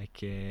 like.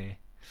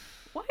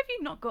 Why have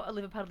you not got a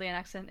Liverpudlian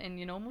accent in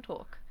your normal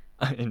talk?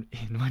 In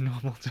my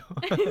normal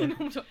talk.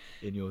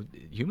 In your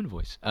human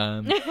voice.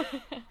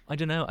 I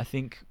don't know. I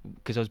think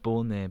because I was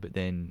born there, but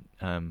then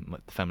the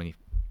family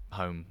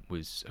home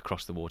was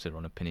across the water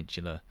on a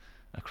peninsula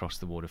across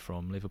the water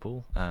from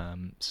Liverpool.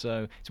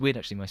 So it's weird,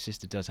 actually. My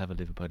sister does have a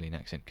Liverpudlian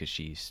accent because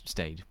she's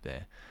stayed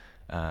there,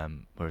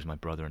 whereas my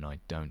brother and I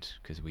don't,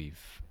 because we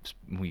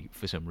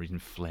for some reason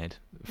fled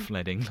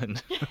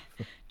England.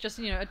 Just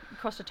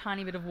across a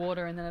tiny bit of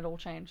water, and then it all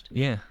changed.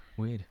 Yeah,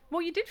 weird.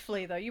 Well, you did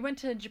flee though. You went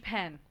to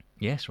Japan.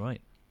 Yes, right.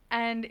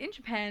 And in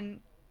Japan,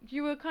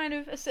 you were kind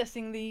of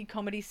assessing the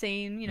comedy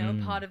scene, you know,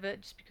 part of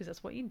it, just because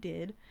that's what you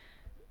did.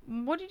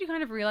 What did you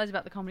kind of realize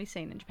about the comedy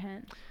scene in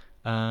Japan?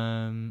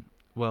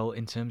 Well,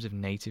 in terms of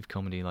native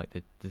comedy, like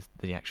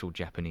the actual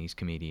Japanese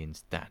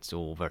comedians, that's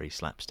all very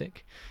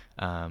slapstick.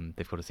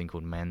 They've got a thing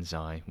called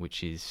manzai,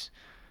 which is,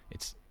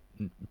 it's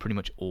pretty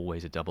much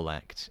always a double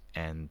act,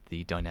 and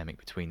the dynamic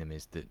between them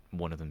is that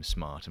one of them's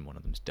smart and one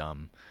of them's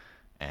dumb,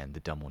 and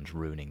the dumb one's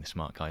ruining the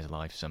smart guy's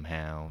life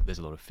somehow. There's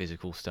a lot of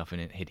physical stuff in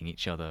it, hitting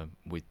each other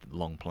with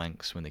long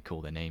planks when they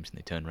call their names and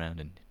they turn around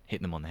and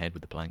hit them on the head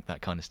with the plank,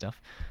 that kind of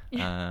stuff.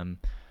 Yeah.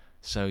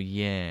 So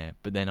yeah,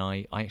 but then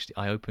I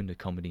opened a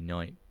comedy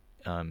night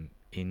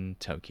in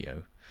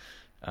Tokyo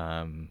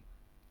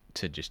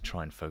to just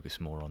try and focus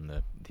more on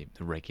the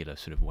regular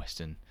sort of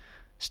Western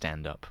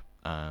stand-up.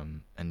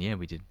 And yeah,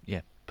 we did,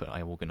 yeah, but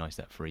I organised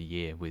that for a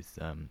year with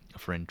a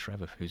friend,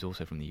 Trevor, who's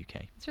also from the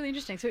UK. It's really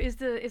interesting. So is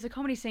the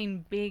comedy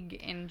scene big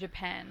in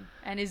Japan,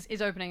 and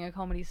is opening a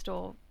comedy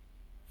store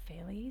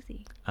fairly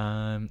easy?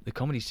 The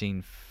comedy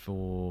scene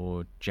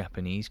for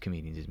Japanese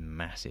comedians is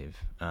massive.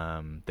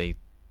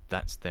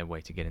 That's their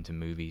way to get into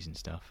movies and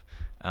stuff.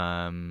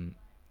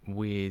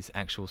 With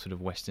actual sort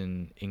of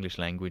Western English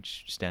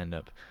language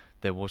stand-up,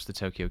 there was the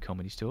Tokyo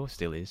Comedy Store,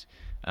 still is,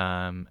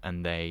 and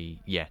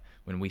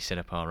when we set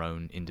up our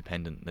own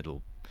independent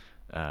little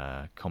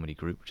comedy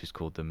group, which is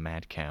called the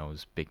Mad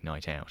Cows Big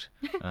Night Out.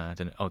 I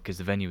don't know, because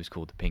the venue is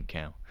called the Pink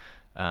Cow.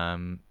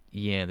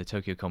 The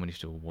Tokyo Comedy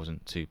Store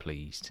wasn't too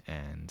pleased,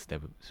 and there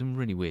was some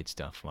really weird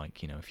stuff,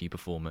 like, you know, if you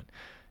perform at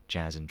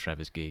Jazz and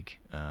Trevor's gig,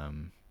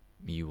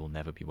 you will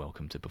never be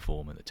welcome to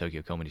perform at the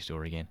Tokyo Comedy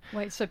Store again.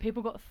 Wait, so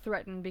people got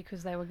threatened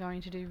because they were going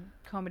to do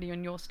comedy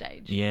on your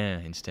stage? Yeah,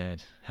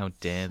 instead. How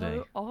dare they?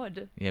 So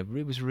odd. Yeah,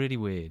 it was really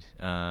weird.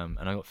 And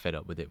I got fed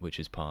up with it, which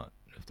is part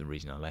of the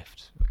reason I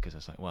left, because I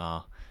was like,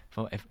 well,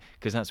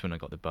 because that's when I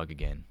got the bug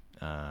again.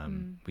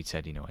 We'd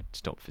said, you know, I'd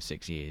stopped for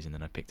 6 years, and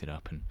then I picked it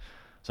up, and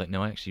it's like,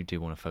 no, I actually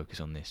do want to focus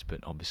on this, but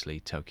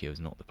obviously Tokyo is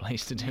not the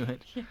place to do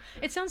it. Yeah.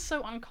 It sounds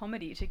so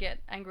uncomedy to get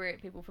angry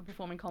at people for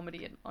performing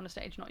comedy on a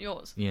stage not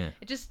yours. Yeah.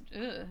 It just,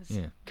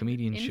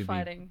 comedians should be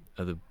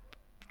are the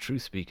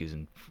truth speakers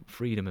and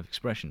freedom of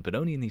expression, but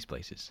only in these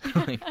places,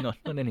 like, not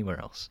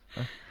anywhere else.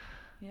 Huh?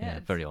 Yeah,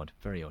 very odd,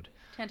 very odd.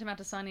 Tantamount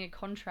to signing a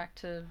contract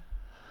to,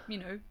 you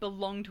know,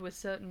 belong to a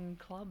certain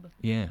club.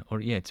 Yeah, or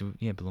to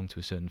belong to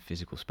a certain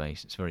physical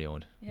space. It's very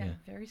odd. Yeah,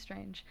 very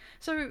strange.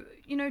 So,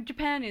 you know,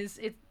 Japan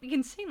it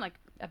can seem like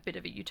a bit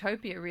of a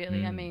utopia,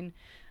 really. I mean,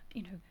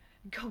 you know,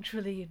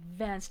 culturally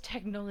advanced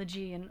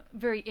technology and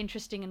very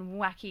interesting and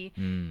wacky.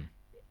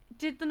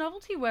 Did the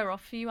novelty wear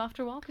off for you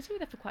after a while? Because you were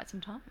there for quite some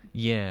time.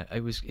 Yeah,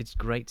 it's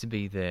great to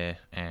be there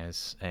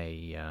as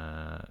a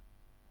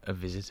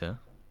visitor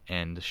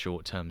and a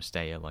short-term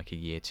stayer, like a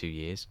year, 2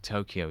 years.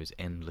 Tokyo is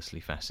endlessly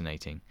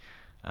fascinating.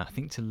 I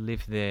think to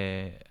live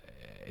there,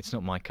 it's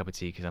not my cup of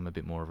tea because I'm a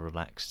bit more of a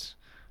relaxed,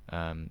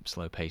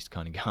 slow-paced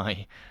kind of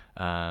guy.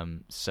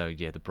 So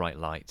yeah, the bright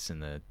lights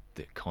and the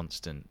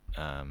constant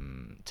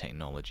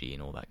technology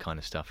and all that kind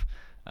of stuff.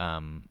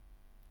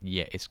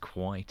 It's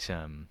quite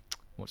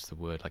what's the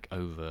word? Like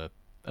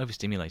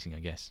overstimulating, I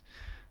guess.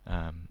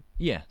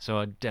 So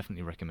I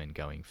definitely recommend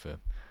going for,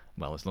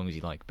 well, as long as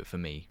you like. But for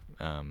me,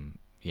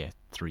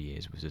 3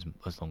 years was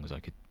as long as I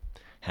could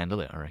handle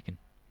it, I reckon.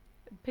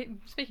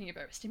 Speaking of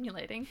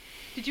overstimulating,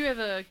 did you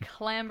ever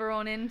clamber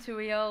on into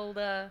the old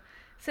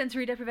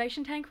sensory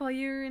deprivation tank while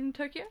you were in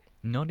Tokyo?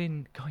 God,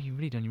 you've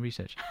really done your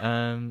research.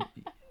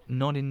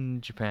 Not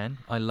in Japan.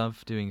 I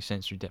love doing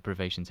sensory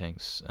deprivation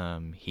tanks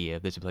here.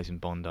 There's a place in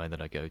Bondi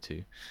that I go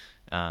to.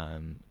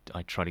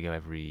 I try to go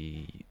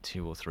every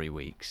 2 or 3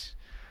 weeks.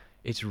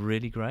 It's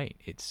really great.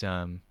 It's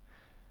a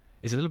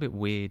little bit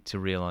weird to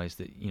realise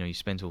that, you know, you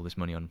spent all this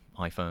money on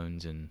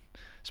iPhones and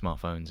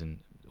smartphones and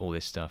all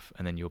this stuff,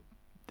 and then you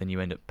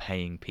end up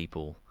paying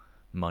people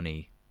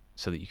money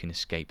so that you can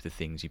escape the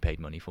things you paid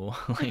money for.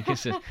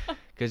 Because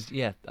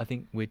I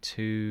think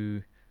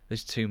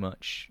there's too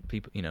much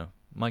people, you know.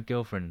 My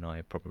girlfriend and I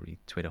are probably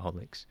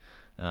Twitterholics,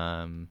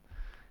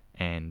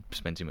 and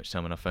spend too much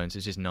time on our phones.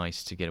 It's just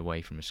nice to get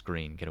away from a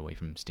screen, get away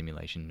from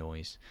stimulation,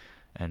 noise,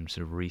 and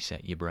sort of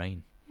reset your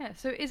brain. Yeah,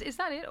 so is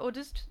that it? Or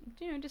just,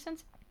 you know,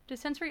 do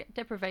sensory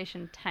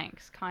deprivation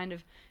tanks kind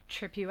of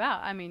trip you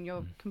out? I mean,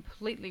 you're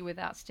completely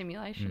without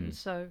stimulation,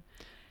 so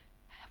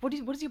what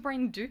does your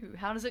brain do?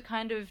 How does it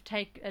kind of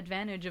take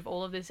advantage of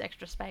all of this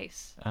extra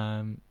space?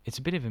 It's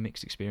a bit of a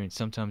mixed experience.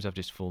 Sometimes I've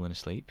just fallen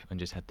asleep and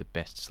just had the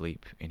best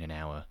sleep in an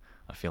hour.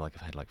 I feel like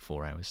I've had like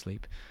 4 hours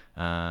sleep.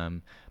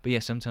 But yeah,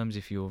 sometimes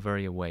if you're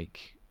very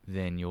awake,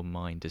 then your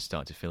mind does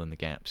start to fill in the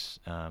gaps.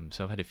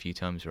 So I've had a few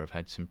times where I've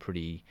had some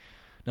pretty...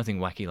 Nothing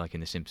wacky like in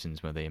The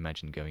Simpsons where they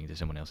imagine going into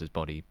someone else's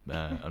body.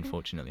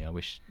 Unfortunately, I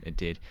wish it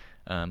did.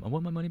 I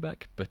want my money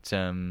back. But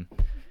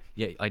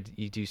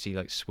you do see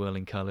like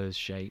swirling colours,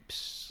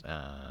 shapes.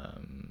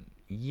 And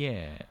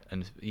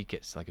it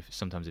gets like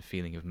sometimes a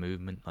feeling of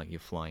movement, like you're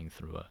flying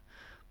through a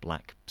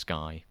black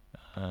sky.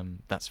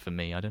 That's for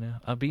me. I don't know.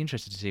 I'd be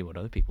interested to see what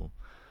other people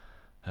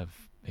have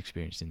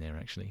experienced in there,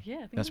 actually. Yeah, I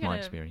think that's I'm my gonna-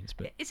 experience.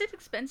 But Is it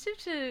expensive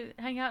to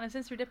hang out in a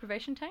sensory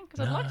deprivation tank?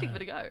 Because I'd like to give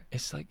it a go.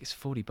 it's like it's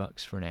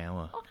 $40 for an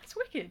hour, Oh, that's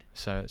wicked.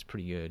 so it's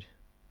pretty good.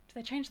 Do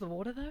they change the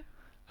water though?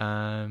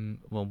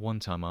 Well, one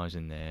time I was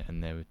in there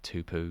and there were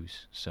 2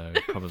 poos, so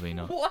probably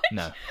not. What?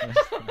 No,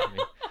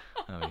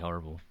 that'd be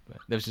horrible. But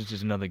there was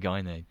just another guy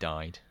in there who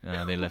died.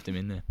 They left him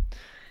in there.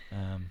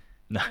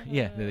 No,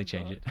 yeah, they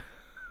changed it.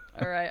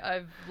 All right,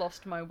 I've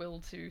lost my will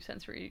to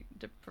sensory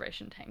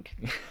deprivation tank.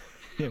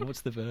 Yeah,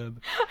 what's the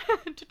verb?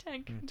 To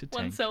tank To tank.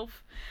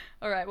 oneself.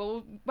 All right, well,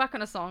 we'll whack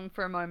on a song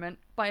for a moment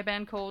by a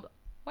band called,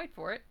 wait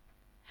for it,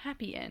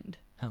 Happy End.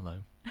 Hello.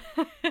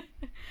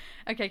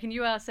 Okay, can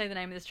you say the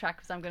name of this track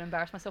because I'm going to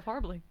embarrass myself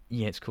horribly?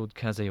 Yeah, it's called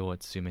Kaze o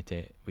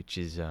Atsumete, which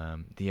is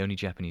the only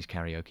Japanese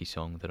karaoke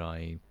song that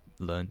I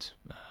learnt,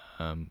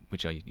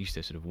 which I used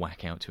to sort of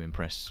whack out to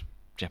impress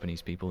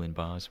Japanese people in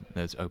bars.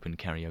 Those open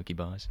karaoke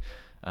bars.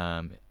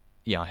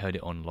 Yeah, I heard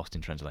it on Lost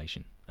in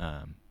Translation,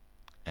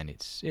 and it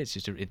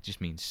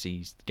just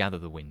means gather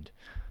the wind,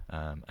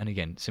 and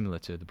again, similar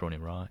to the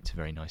Bronin Ra, it's a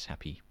very nice,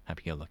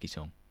 happy-go-lucky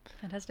song.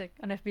 Fantastic.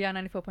 On FBI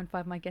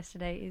 94.5, my guest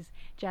today is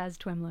Jazz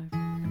Twemlow.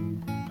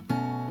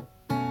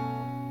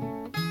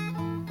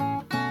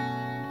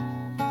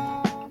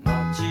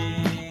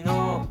 街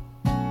の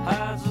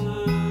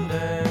外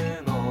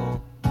れ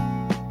の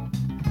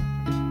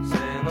背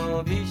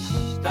伸び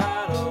し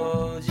た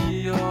路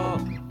地を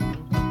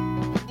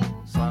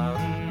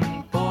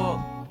散歩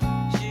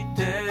して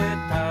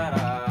た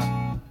ら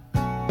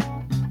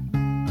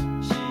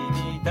シ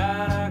ミだ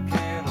らけ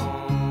の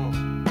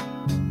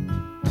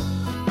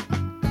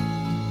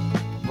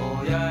も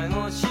や越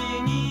し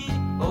に起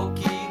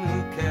き抜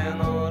け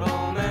の路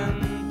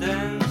面電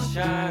車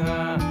が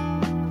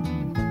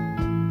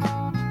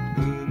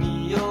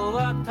海を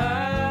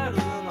渡る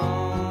の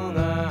が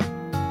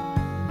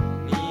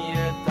見え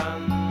たん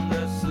で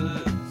す。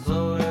そ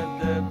れ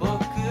で僕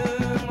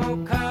も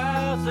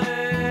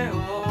風を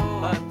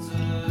集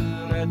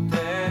めて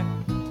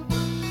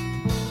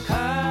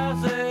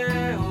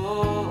風を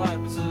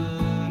集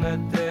め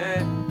て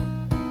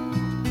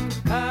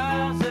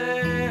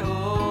風を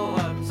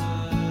集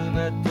め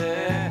て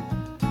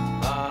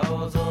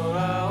青空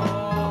を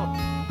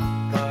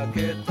かけ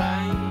た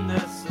いんで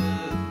す。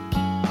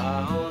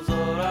青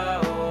空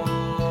を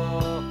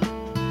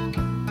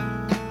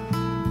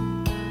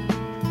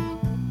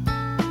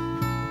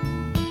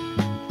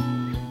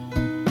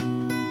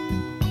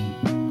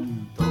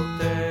と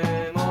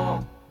て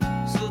も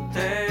素敵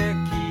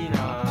な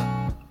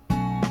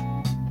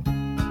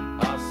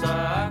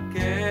朝明け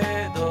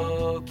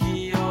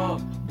時を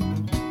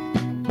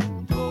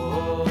通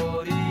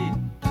り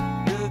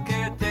抜け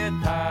て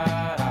た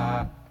ら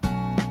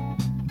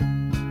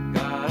が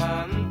ら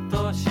んと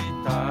し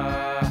た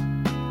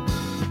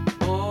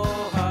防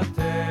波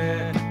堤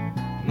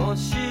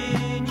越し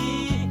に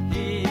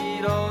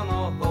色の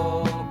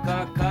を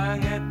掲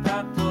げ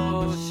た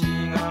都市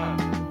が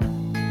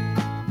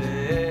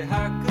停泊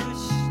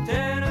して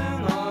る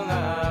のが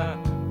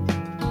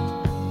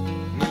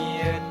見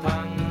えた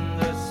ん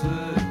です。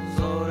そ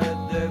れ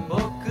で僕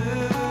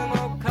も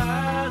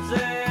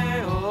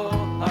風を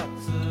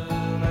集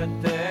め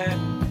て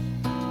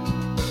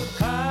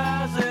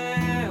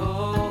風を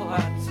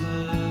集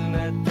め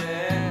て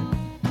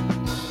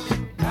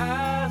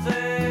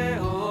風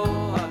を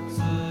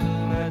集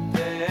めて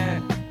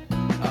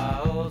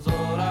青空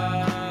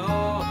を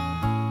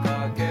か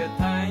け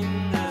たいん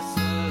です。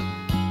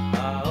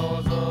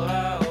青空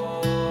を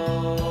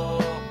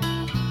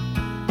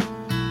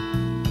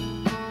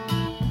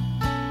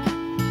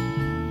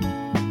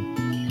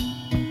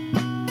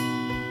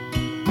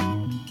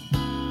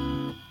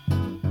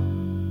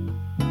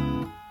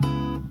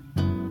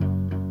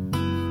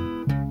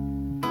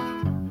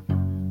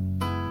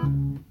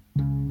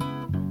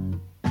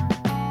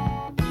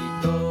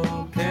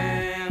人気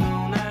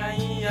のな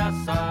い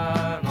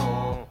朝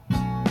の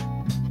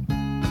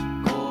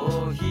コ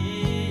ーヒ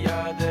ー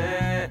屋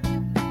で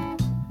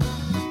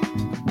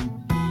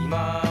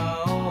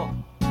今を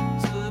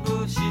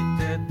潰し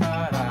てた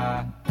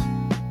ら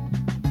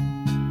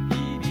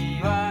ひ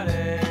び割れ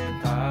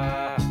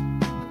た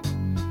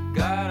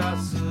ガラ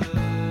ス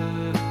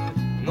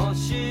越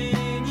し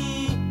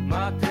に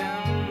摩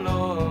天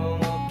楼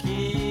の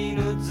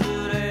絹ず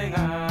れが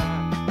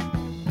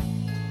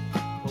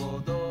歩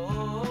道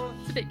を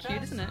It's a bit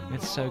cute, isn't it?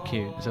 It's so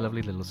cute. It's a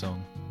lovely little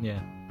song. Yeah.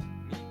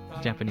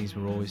 Japanese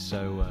were always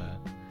so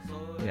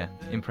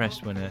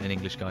impressed when an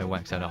English guy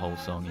whacks out a whole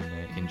song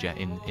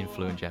in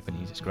fluent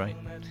Japanese. It's great.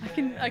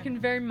 I can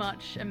very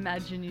much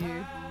imagine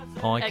you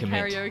Oh, I at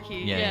commit.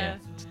 karaoke. Yeah.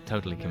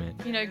 Totally commit.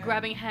 You know,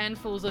 grabbing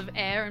handfuls of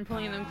air and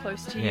pulling them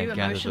close to Yeah, you gather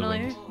the emotionally.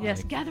 wind. Yes,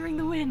 Yeah. gathering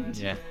the wind.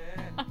 Yeah.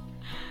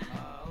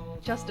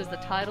 Just as the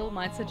title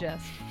might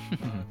suggest.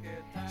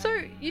 So,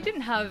 you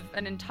didn't have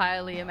an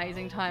entirely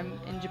amazing time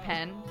in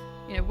Japan.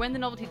 You know, when the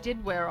novelty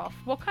did wear off,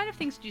 what kind of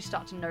things did you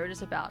start to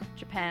notice about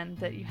Japan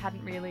that you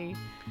hadn't really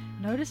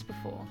noticed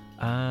before?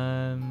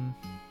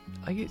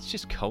 It's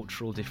just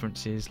cultural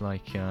differences.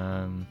 Like,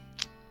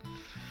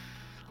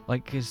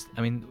 Like, because,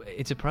 I mean,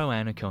 it's a pro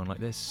and a con. Like,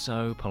 they're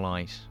so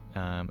polite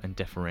and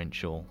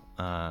deferential,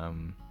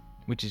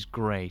 which is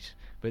great.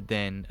 But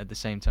then, at the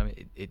same time,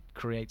 it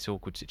creates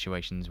awkward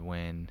situations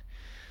when,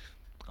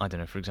 I don't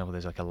know, for example,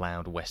 there's like a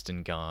loud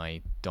Western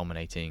guy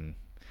dominating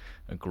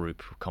a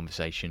group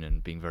conversation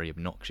and being very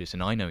obnoxious.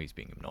 And I know he's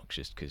being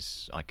obnoxious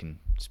because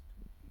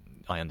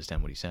I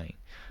understand what he's saying.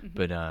 Mm-hmm.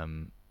 But,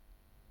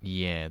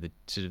 yeah, the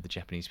sort of the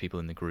Japanese people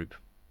in the group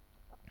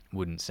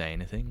wouldn't say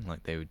anything.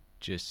 Like, they would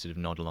just sort of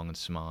nod along and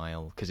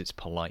smile because it's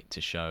polite to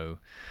show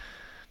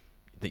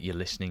that you're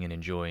listening and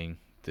enjoying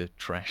the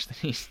trash that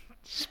he's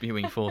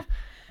spewing forth.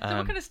 So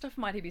what kind of stuff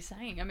might he be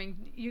saying? I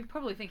mean, you're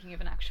probably thinking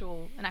of an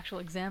actual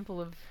example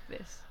of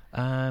this.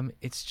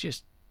 It's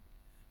just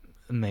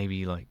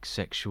maybe like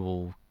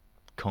sexual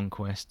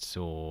conquests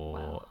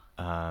or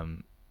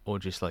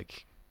just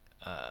like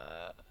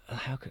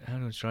how do I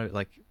describe it?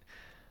 Like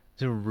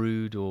sort of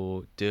rude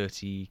or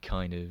dirty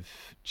kind of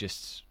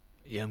just.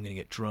 Yeah, I'm going to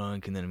get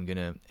drunk and then I'm going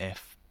to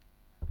F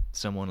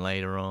someone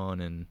later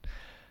on. And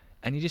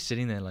you're just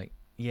sitting there like,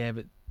 yeah,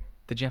 but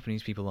the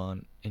Japanese people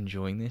aren't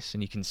enjoying this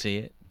and you can see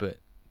it, but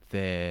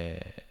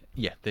they're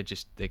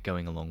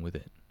going along with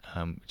it,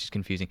 which is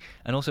confusing.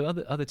 And also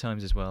other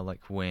times as well, like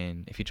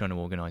if you're trying to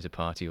organise a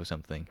party or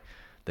something,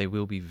 they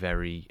will be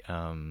very,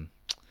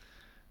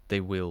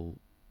 they will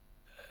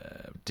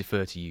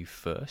defer to you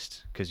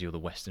first because you're the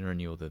Westerner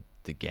and you're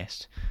the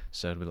guest.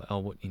 So it'll be like, oh,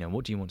 what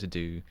do you want to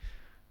do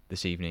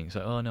this evening? It's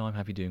like, oh no, I'm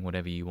happy doing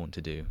whatever you want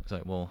to do. It's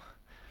like, well,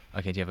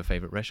 okay, do you have a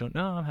favourite restaurant?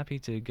 No, I'm happy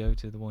to go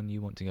to the one you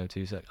want to go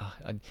to. So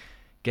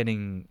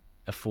getting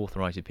a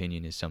forthright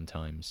opinion is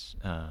sometimes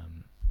a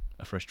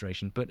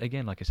frustration. But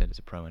again, like I said, it's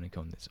a pro and a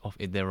con.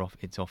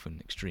 It's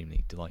often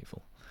extremely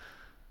delightful.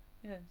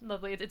 Yeah,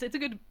 lovely. It's a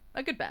good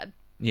bad.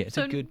 Yeah, it's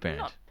a good bad.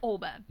 Not all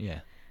bad.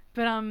 Yeah.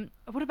 But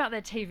what about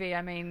their TV?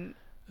 I mean,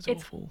 it's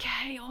awful.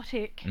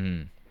 Chaotic.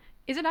 Mm.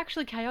 Is it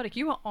actually chaotic?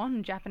 You were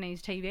on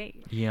Japanese TV.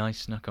 Yeah, I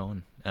snuck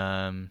on.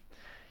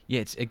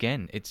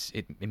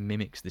 It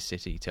mimics the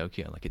city,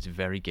 Tokyo. Like, it's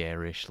very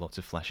garish, lots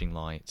of flashing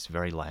lights,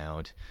 very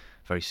loud,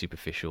 very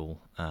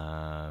superficial.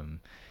 And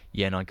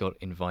I got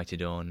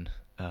invited on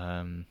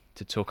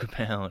to talk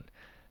about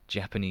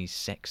Japanese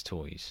sex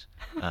toys.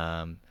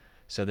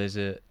 So there's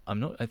I'm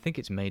not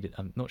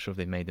sure if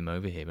they made them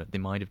over here, but they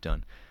might have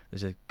done.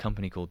 There's a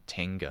company called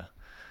Tenga.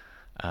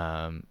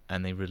 And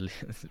they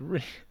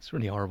it's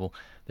really horrible.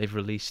 They've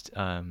released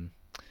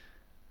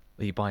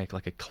you buy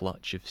like a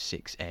clutch of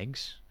 6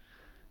 eggs,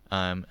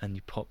 and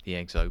you pop the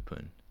eggs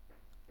open,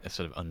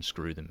 sort of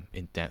unscrew them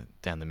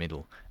down the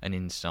middle, and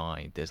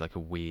inside there's like a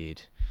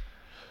weird,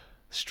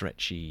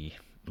 stretchy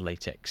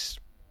latex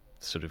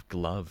sort of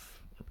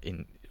glove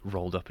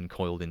rolled up and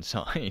coiled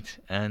inside,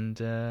 and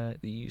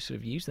you sort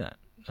of use that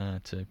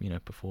to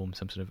perform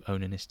some sort of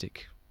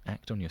onanistic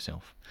act on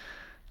yourself.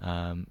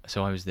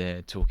 So I was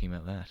there talking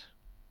about that.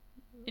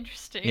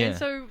 Interesting. Yeah. And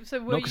so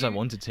not because I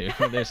wanted to.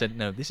 They said,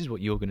 no, this is what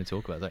you're going to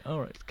talk about. I was like,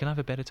 all right, can I have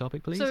a better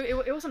topic, please? So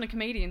it wasn't a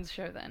comedian's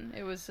show then.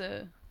 It was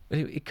a.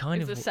 It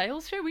kind of a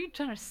sales show. Were you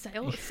trying to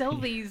sell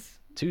these?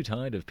 Too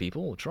tired of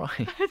people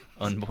trying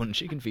unborn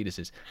chicken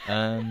fetuses.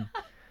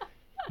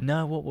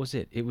 No, what was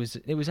it? It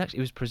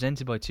was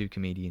presented by 2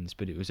 comedians,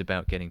 but it was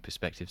about getting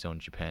perspectives on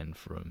Japan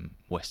from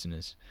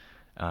Westerners.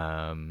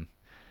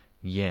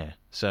 Yeah.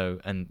 So,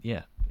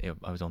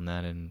 I was on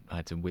that, and I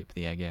had to whip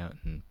the egg out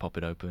and pop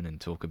it open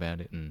and talk about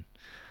it and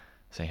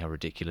say how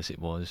ridiculous it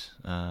was.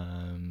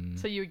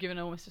 So you were given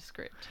almost a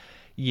script?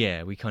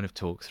 Yeah, we kind of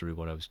talked through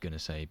what I was going to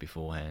say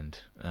beforehand.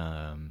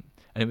 And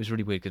it was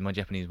really weird because my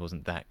Japanese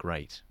wasn't that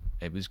great.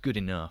 It was good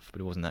enough,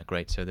 but it wasn't that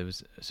great. So there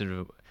was sort of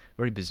a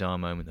very bizarre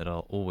moment that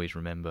I'll always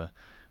remember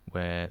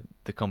where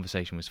the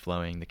conversation was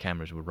flowing, the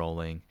cameras were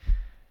rolling,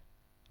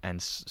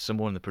 and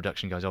one of the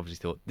production guys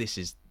obviously thought, this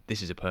is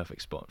a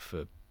perfect spot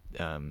for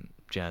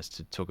Jazz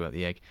to talk about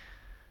the egg,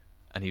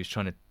 and he was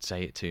trying to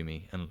say it to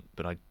me,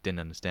 but I didn't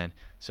understand.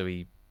 So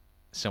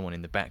someone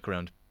in the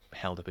background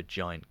held up a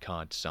giant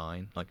card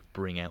sign like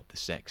 "Bring out the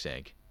sex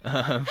egg,"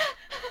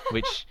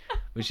 which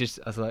was just,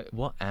 I was like,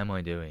 what am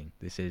I doing?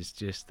 This is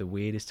just the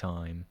weirdest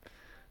time.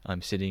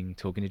 I'm sitting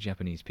talking to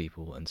Japanese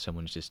people, and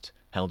someone's just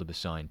held up a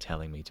sign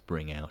telling me to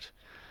bring out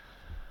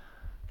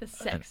the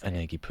sex an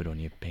egg you put on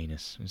your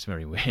penis. It's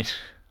very weird.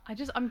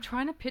 I'm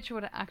trying to picture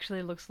what it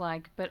actually looks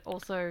like, but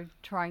also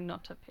trying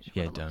not to picture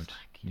what it looks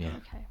like. Yeah,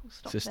 okay, we'll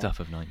stop it's the there. stuff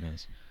of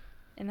nightmares.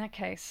 In that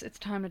case, it's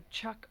time to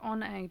chuck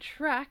on a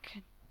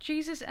track,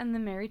 Jesus and the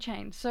Mary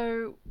Chain.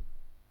 So,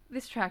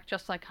 this track,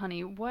 Just Like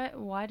Honey,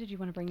 why did you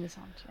want to bring this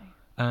on today?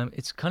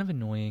 It's kind of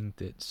annoying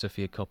that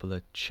Sofia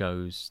Coppola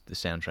chose the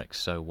soundtrack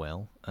so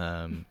well,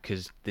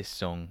 because this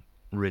song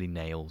really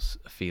nails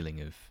a feeling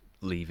of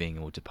leaving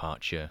or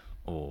departure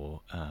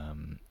or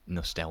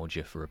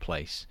nostalgia for a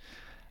place.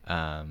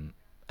 And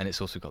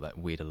it's also got that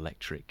weird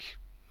electric,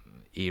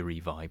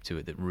 eerie vibe to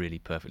it that really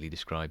perfectly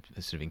describes,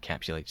 sort of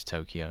encapsulates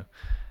Tokyo.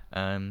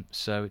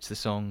 So it's the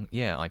song,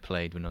 I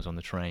played when I was on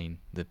the train,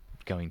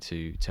 going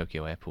to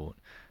Tokyo Airport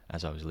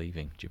as I was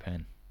leaving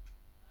Japan.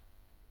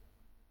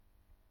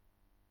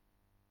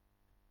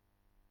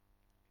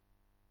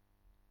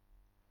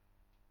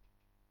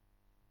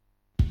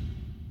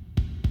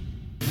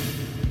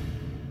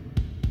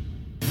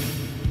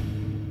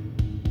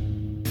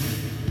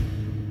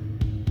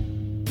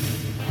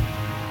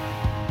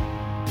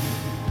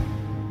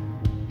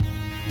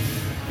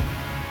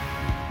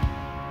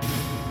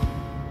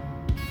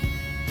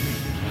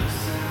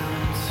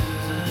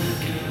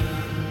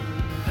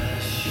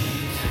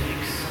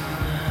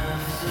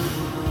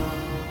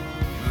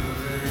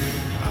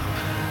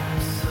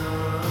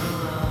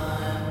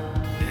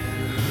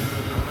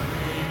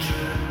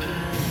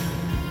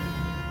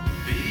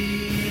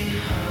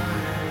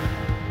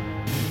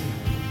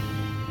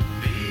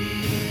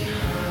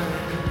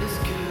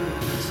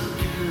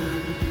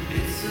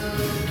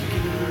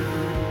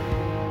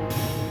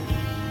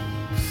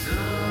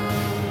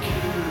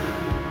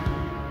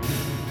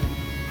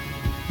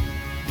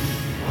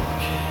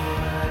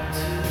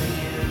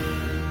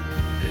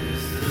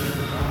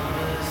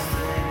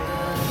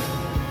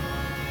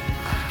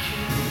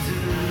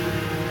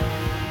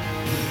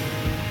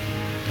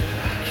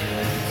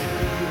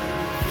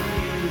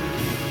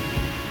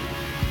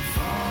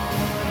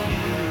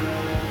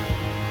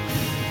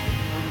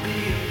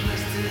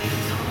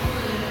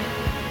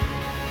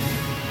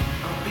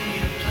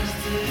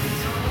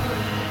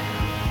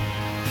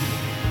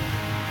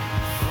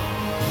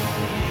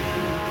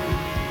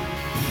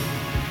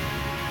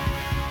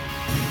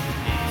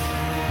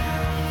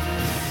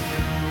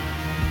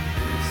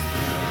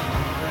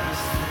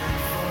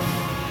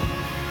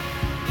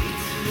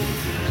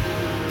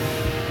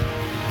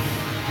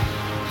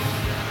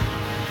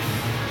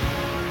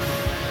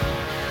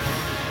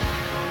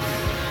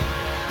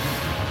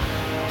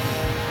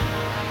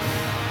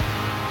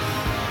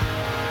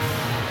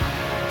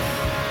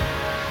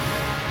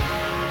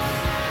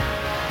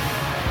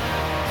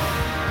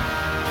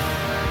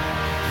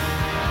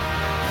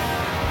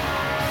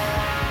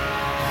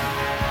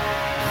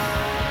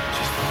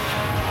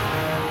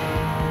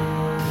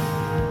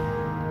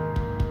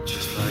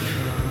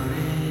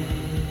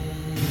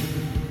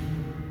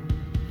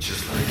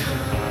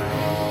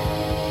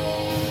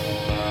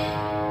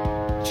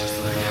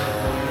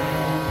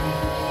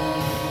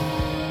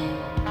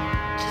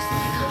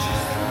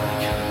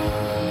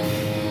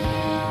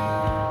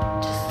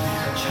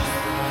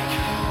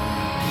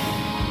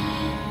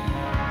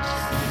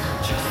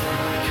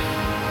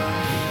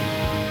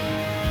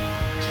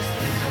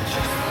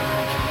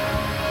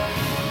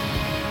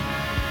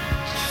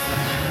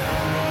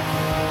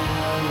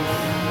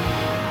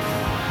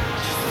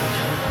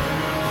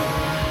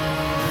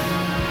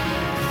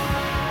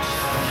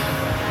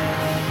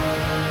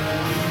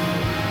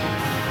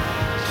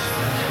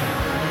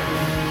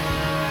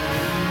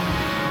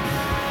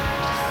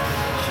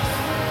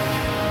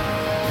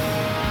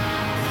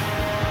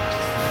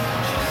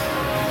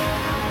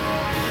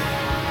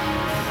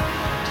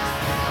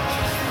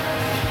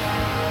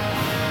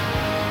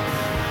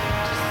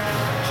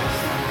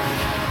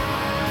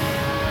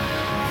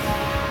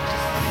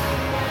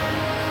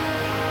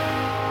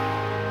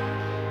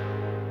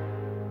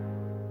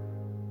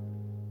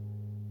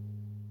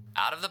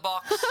 Out of the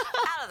box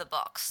Out of the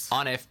box.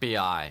 on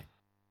FBI.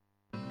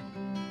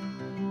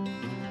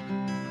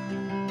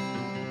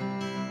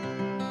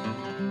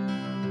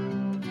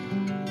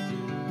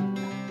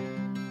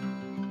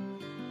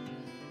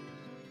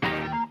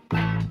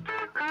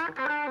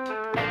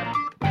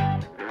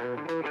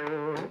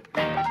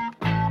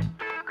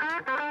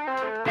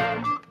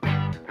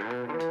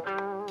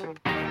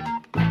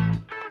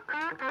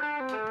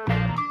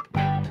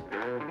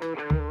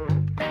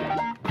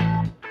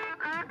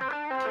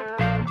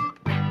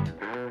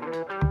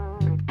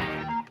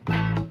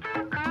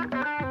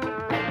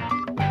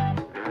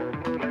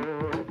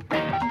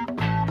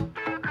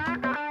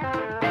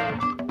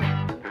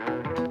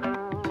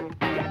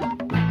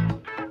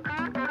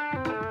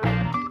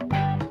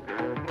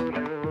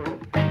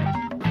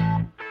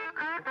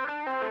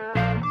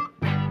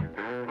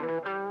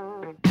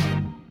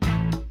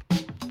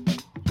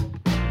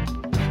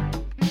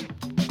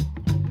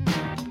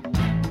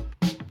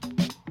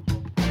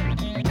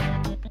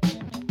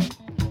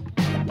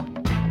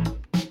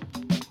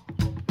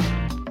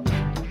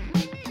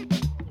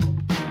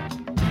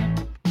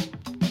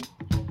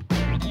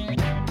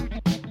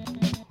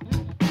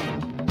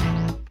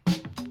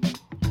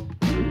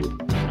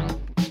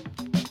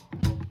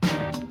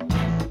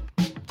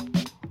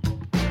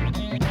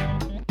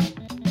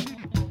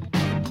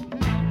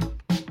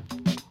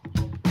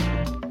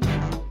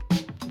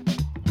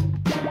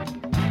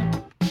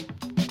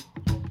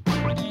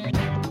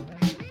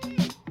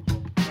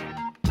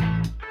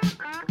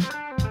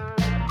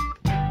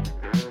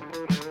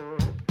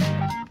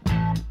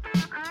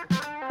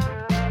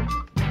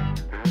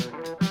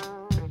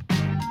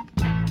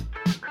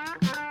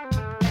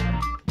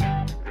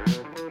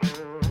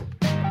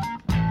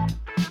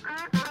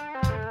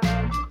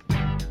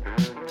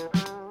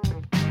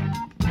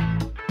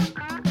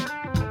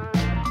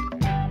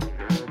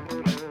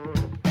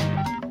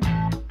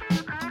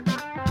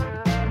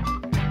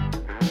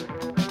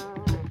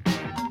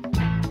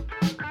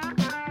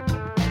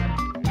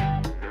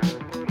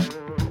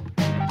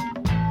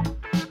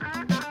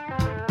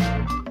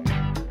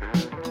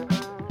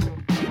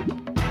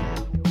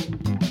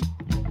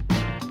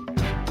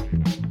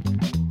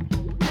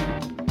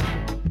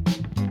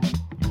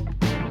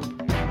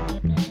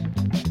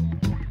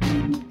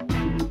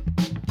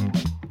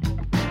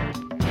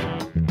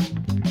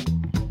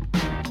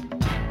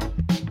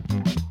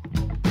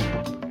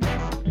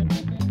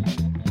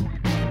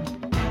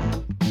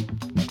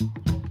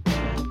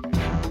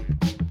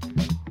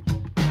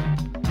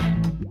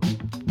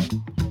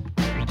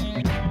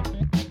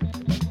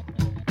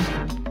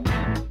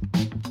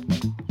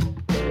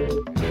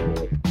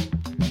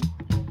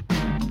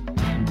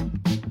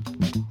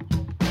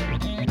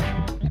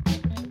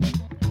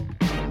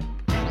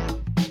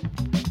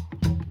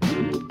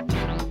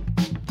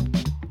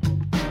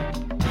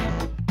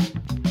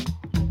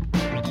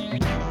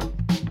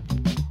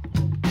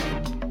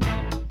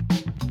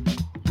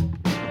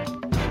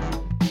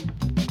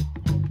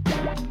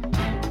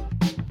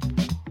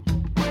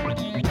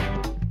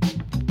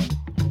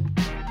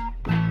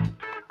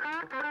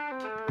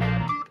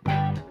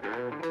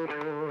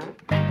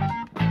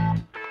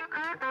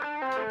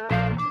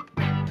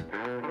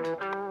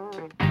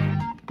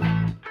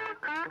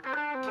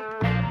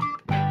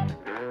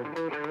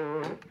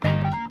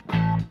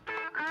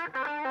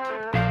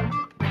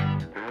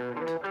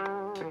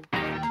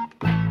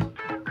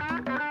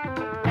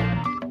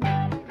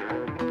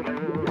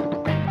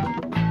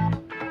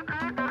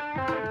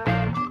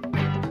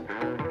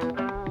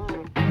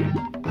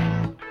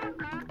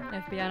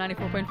 FBI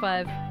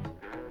 94.5.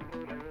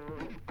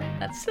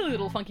 That silly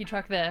little funky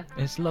track there.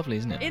 It's lovely,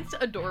 isn't it? It's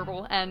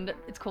adorable, and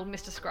it's called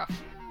Mr. Scruff.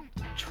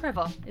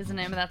 Trevor is the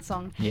name of that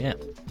song. Yeah.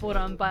 Brought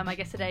on by my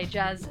guest today,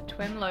 Jazz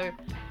Twemlow.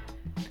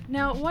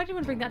 Now, why do you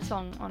want to bring that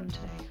song on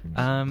today?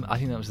 I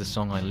think that was the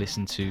song I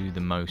listened to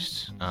the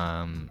most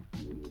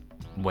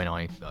when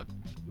I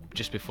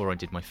just before I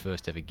did my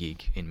first ever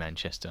gig in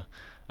Manchester.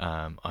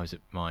 I was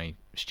at my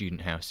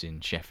student house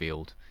in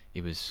Sheffield.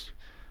 It was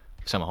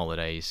summer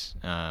holidays.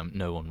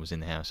 No one was in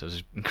the house. I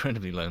was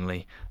incredibly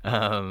lonely.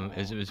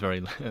 It was very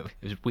it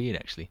was weird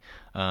actually.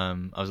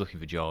 I was looking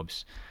for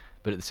jobs,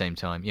 but at the same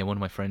time, one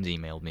of my friends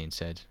emailed me and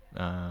said,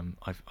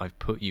 I've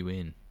put you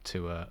in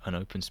to an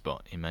open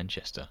spot in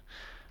Manchester.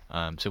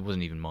 So it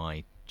wasn't even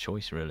my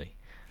choice really.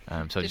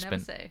 So I just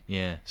spent so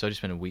I just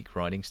spent a week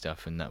writing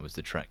stuff, and that was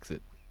the track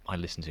that I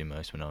listened to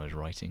most when I was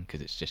writing,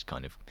 because it's just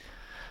kind of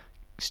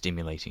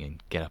stimulating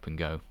and get up and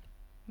go.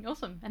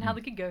 Awesome. And how'd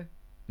the gig go?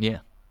 Yeah.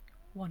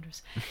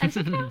 Wondrous. And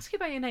so can I ask you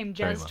about your name?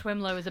 Jazz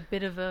Twemlow is a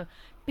bit of a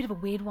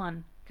weird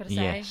one, gotta say.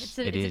 Yes,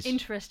 it's an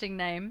interesting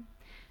name.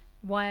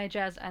 Why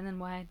Jazz and then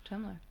why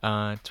Twemlow?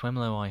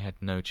 Twemlow I had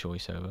no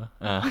choice over,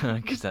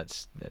 because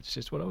that's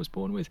just what I was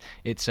born with.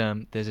 It's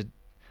there's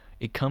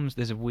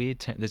a weird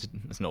town.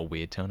 It's not a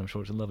weird town. I'm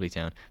sure it's a lovely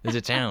town. There's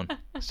a town.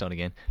 Start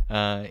again.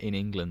 In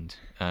England,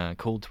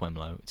 called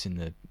Twemlow. It's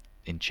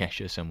in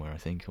Cheshire somewhere, I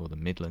think, or the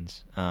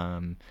Midlands.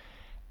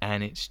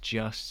 And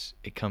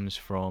it comes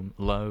from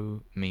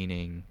low,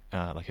 meaning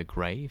like a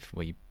grave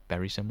where you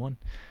bury someone,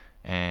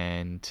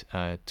 and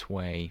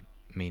Tway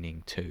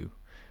meaning two,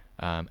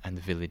 and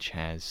the village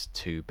has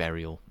 2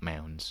 burial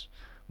mounds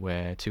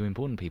where 2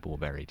 important people were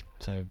buried.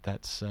 So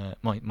that's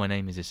my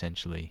name is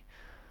essentially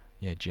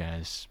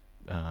Jazz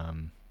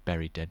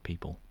buried dead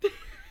people.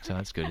 So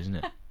that's good, isn't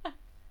it?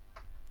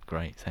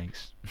 Great,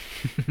 thanks.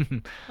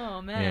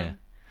 Oh man.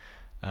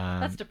 Yeah.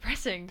 That's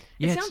depressing.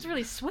 Yeah, It sounds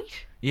really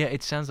sweet. Yeah,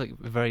 it sounds like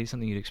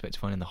something you'd expect to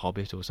find in The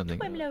Hobbit or something.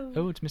 Twemlow.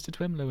 Oh, it's Mr.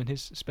 Twemlow and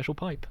his special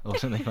pipe or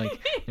something like.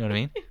 You know what I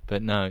mean?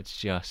 But no, it's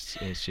just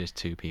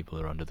 2 people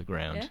who are under the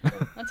ground. Yeah.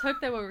 Let's hope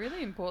they were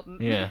really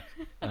important. Yeah.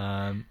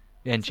 And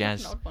It's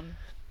Jazz. an odd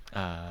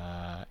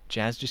one.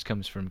 Jazz just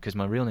comes from, because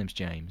my real name's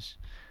James,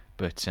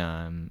 but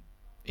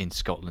in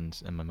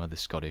Scotland, and my mother's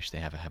Scottish, they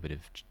have a habit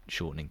of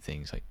shortening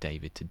things like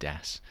David to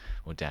Das,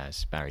 or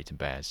Daz, Barry to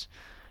Baz,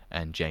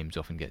 and James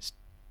often gets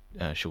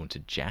shortened to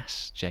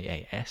Jas,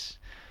 Jas.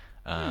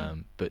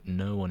 But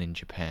no one in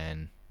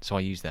Japan, so I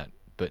use that,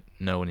 but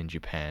no one in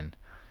Japan,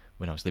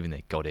 when I was living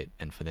there, got it,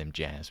 and for them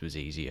Jazz was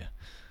easier,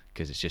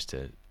 because it's just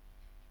a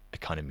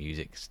kind of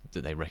music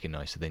that they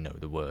recognise, so they know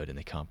the word and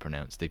they can't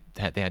pronounce. They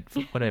had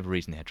for whatever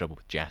reason, they had trouble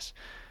with Jazz.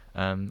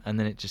 And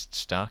then it just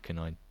stuck, and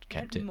I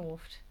kept it.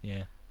 Morphed.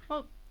 Yeah.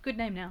 Well, good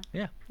name now.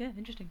 Yeah. Yeah,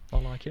 interesting. I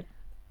like it.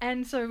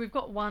 And so we've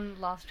got one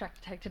last track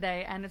to take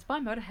today, and it's by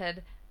Motorhead,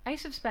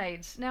 Ace of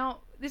Spades. Now,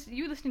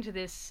 you were listening to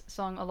this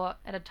song a lot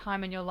at a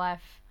time in your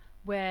life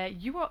where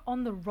you were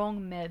on the wrong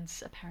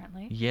meds,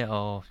 apparently.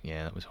 Yeah,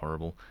 that was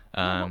horrible.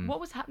 What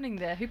was happening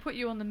there? Who put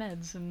you on the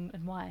meds, and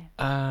why?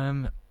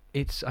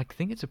 I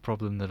think it's a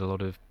problem that a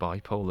lot of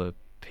bipolar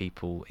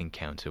people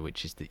encounter,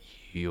 which is that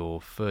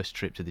your first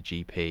trip to the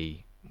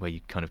GP, where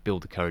you kind of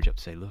build the courage up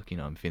to say, look,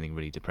 I'm feeling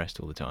really depressed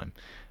all the time.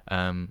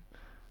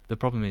 The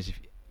problem is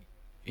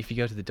if you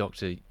go to the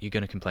doctor, you're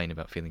going to complain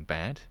about feeling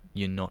bad.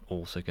 You're not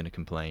also going to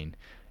complain,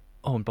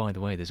 oh, and by the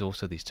way, there's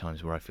also these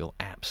times where I feel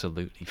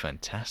absolutely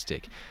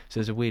fantastic. So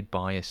there's a weird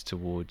bias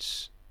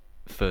towards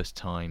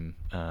first-time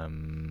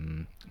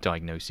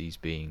diagnoses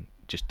being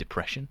just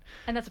depression.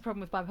 And that's the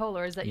problem with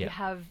bipolar, is that you Yeah.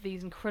 have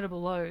these incredible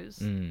lows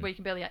where you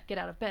can barely get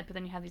out of bed, but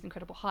then you have these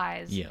incredible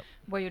highs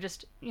where you're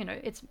just,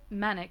 it's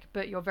manic,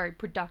 but you're very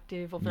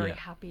productive or very Yeah.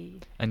 happy.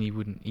 And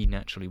you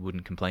naturally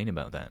wouldn't complain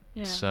about that.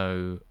 Yeah.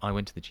 So I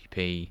went to the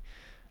GP,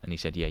 and he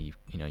said, yeah,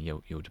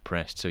 you're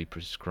depressed. So he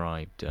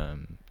prescribed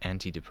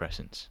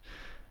antidepressants.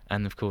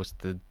 And of course,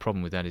 the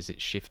problem with that is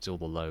it shifts all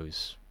the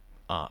lows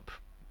up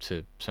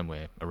to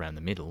somewhere around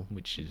the middle,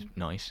 which is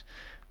nice.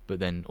 But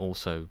then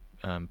also,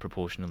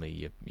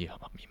 proportionally,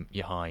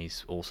 your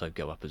highs also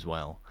go up as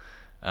well.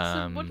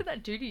 So what did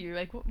that do to you?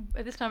 Like,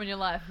 at this time in your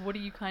life,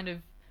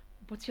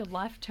 what's your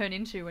life turn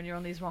into when you're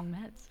on these wrong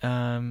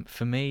meds?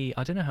 For me,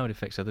 I don't know how it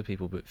affects other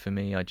people, but for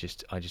me, I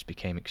just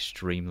became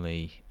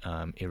extremely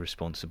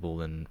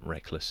irresponsible and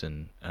reckless,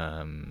 and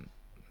a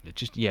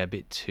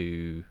bit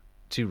too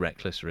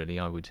reckless, really.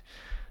 I would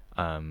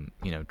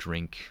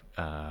drink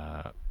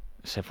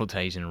several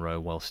days in a row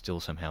while still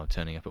somehow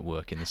turning up at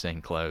work in the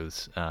same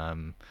clothes.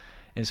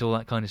 It's all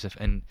that kind of stuff,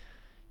 and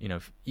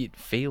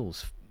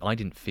I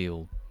didn't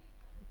feel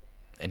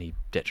any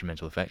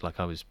detrimental effect. Like,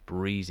 I was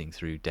breezing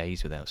through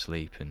days without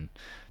sleep and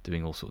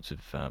doing all sorts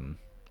of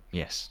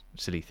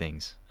silly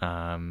things.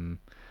 But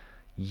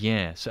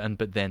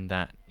then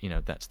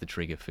that's the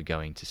trigger for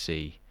going to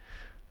see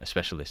a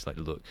specialist. Like,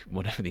 look,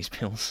 whatever these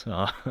pills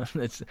are, I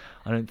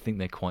don't think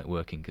they're quite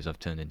working, because I've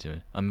turned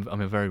into I'm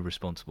a very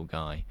responsible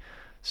guy,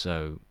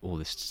 so all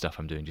this stuff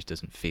I'm doing just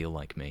doesn't feel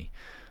like me.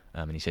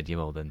 And he said, yeah,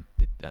 well, then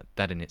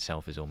that in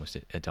itself is almost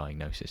a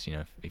diagnosis.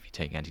 If you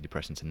take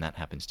antidepressants and that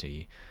happens to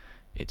you,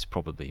 it's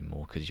probably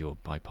more because you're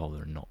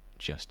bipolar and not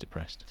just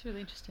depressed. It's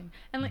really interesting.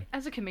 And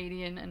as a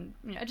comedian, and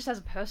just as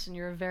a person,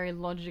 you're a very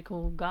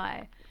logical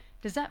guy.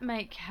 Does that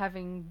make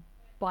having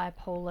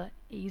bipolar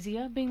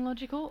easier, being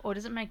logical, or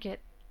does it make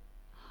it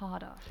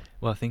harder?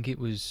 Well, I think it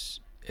was,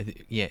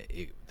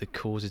 the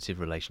causative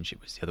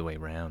relationship was the other way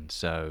around.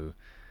 So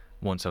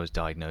once I was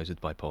diagnosed with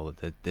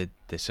bipolar,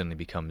 there suddenly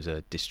becomes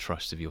a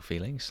distrust of your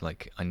feelings.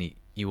 Like,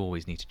 you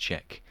always need to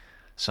check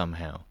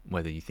somehow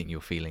whether you think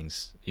your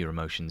feelings, your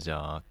emotions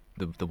are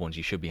the ones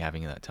you should be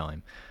having at that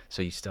time.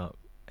 So you start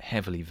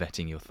heavily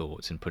vetting your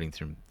thoughts and putting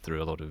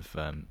through a lot of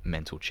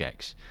mental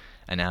checks,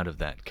 and out of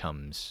that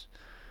comes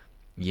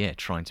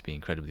trying to be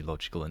incredibly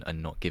logical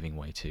and not giving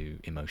way to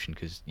emotion,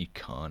 because you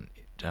can't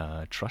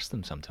trust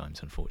them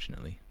sometimes,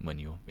 unfortunately, when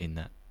you're in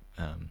that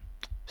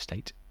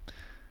state.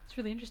 It's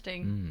really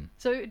interesting.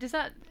 So does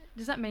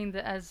that mean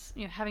that, as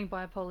having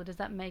bipolar, does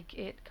that make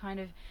it kind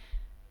of,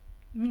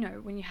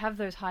 when you have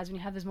those highs, when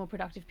you have those more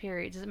productive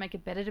periods, does it make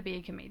it better to be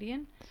a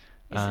comedian?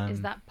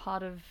 Is that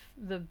part of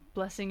the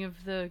blessing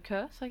of the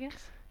curse, I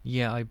guess?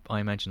 Yeah, I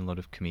imagine a lot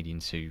of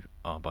comedians who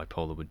are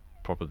bipolar would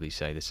probably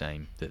say the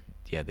same, that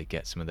they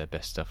get some of their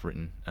best stuff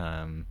written.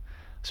 I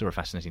saw a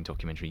fascinating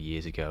documentary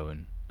years ago,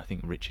 and I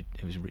think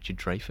it was Richard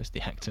Dreyfuss,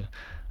 the actor.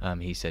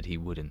 He said he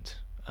wouldn't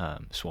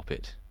swap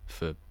it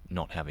for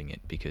not having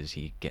it, because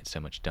he gets so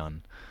much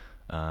done.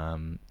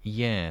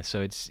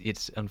 So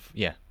it's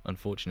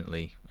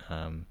unfortunately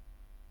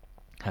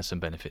has some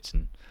benefits,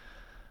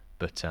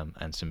 but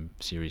and some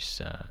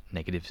serious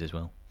negatives as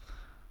well.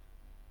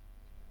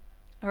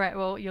 All right,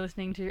 well, you're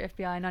listening to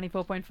FBI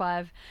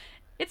 94.5.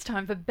 It's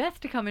time for Beth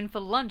to come in for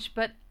lunch,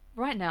 but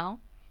right now,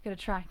 you've got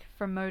a track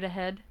from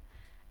Motorhead,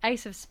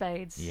 Ace of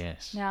Spades.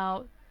 Yes.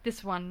 Now,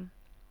 this one,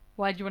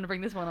 why do you want to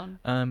bring this one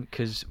on?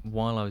 Because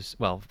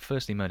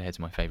firstly, Motorhead's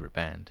my favourite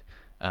band.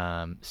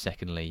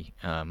 Secondly,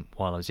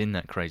 while I was in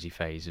that crazy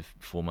phase of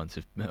 4 months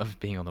of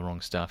being on the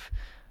wrong stuff,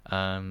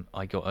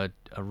 I got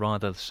a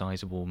rather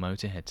sizable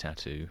Motorhead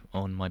tattoo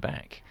on my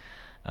back.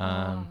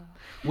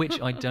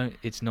 Which I don't.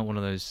 It's not one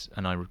of those,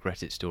 and I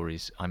regret it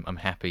stories. I'm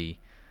happy.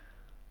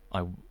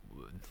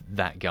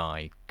 That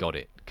guy got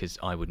it because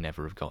I would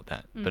never have got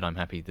that. But I'm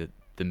happy that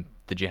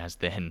the Jazz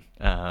then.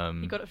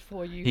 He got it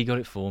for you. He got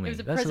it for me. It was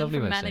a That's present a lovely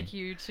from way of saying. Manic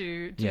You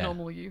to Yeah.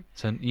 Normal You.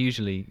 So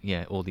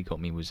usually, all he got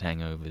me was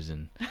hangovers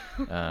and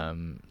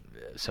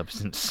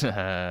substance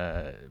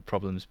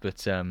problems. But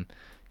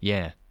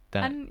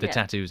the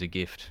tattoo is a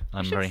gift.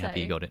 I'm very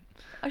happy he got it.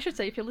 I should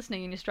say, if you're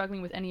listening and you're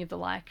struggling with any of the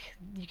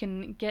you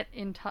can get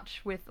in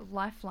touch with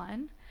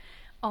Lifeline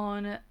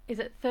on, is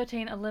it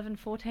 13 11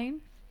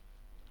 14?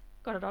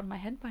 Got it on my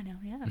head by now.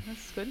 Yeah,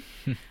 that's good.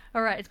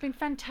 All right, it's been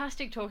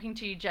fantastic talking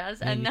to you, Jazz.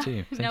 Yeah, and you now,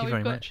 too. Thank now you very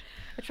we've got much.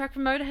 a track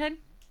from Motorhead.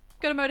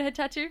 Got a Motorhead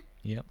tattoo.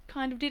 Yep.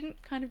 Kind of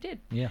didn't, kind of did.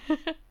 Yeah.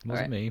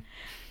 Wasn't me.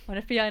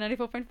 On FBI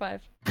 94.5.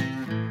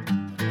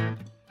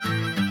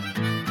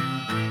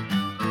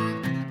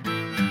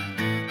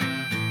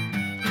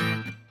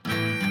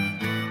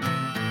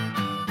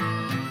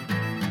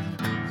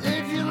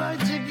 If you like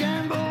to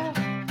gamble,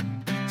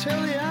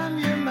 tell you I'm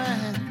your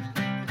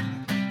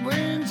man.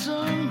 Win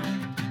some,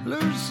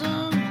 lose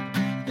some,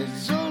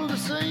 it's all the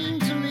same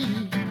to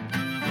me.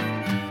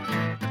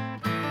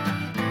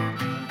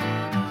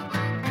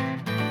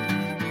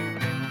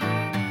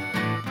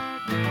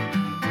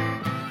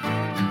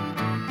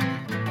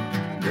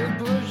 The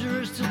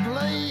pleasure is to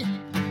play,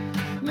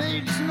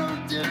 makes no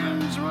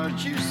difference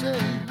what you say.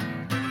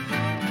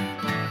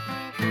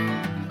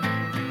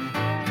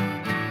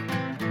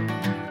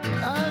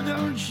 I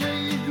don't share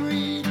your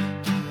greed.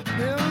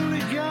 The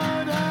only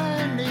card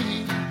I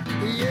need,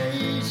 the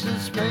Ace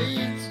of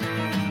Spades.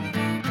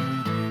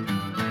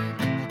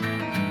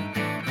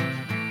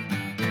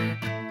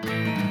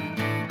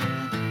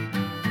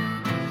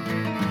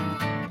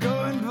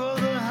 Going for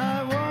the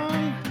high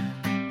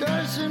one,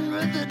 dancing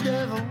with the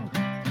devil.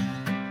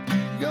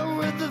 Go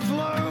with the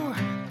flow.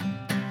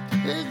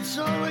 It's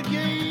all a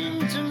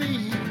game to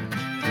me.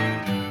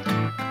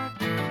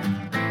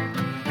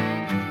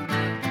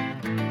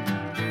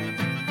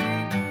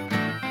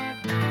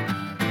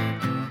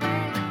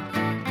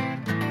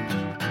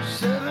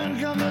 Seven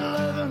come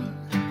 11,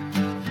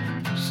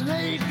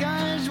 snake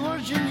eyes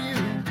watching you.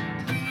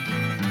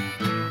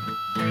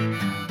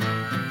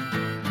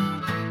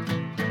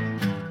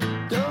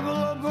 Double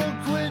up or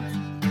quit,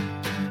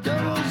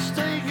 double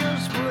stake or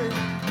split,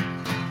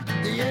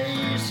 the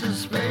Ace of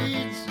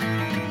Spades.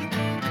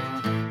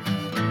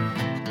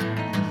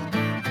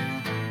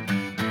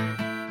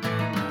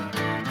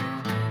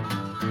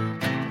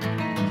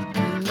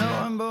 You know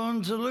I'm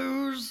born to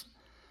lose,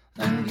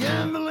 and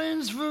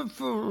gambling's for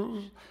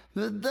fools.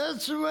 But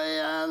that's the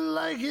way I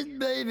like it,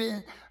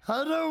 baby.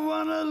 I don't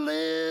wanna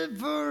live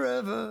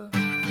forever.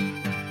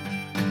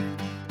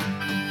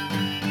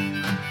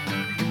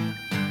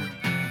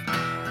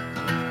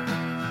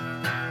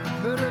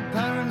 But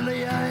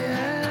apparently I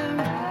am.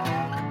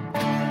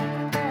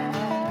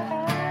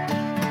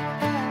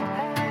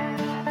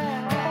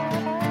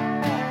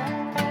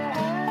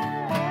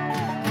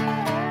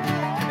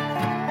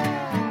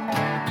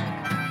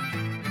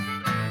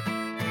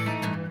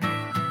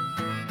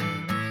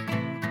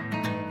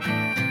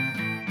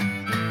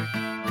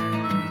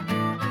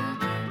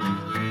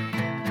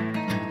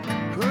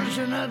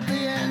 Pushing up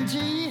the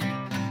ante,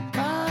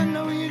 I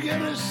know you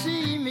gotta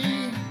see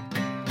me.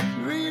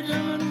 Read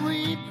 'em and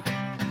weep,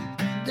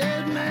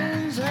 dead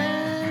man's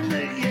hand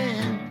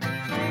again.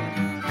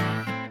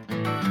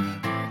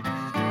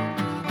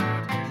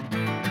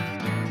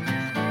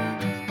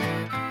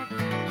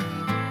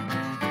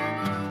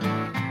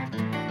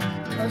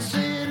 I see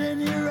it in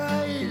your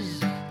eyes.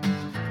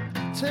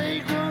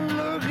 Take one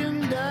look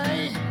and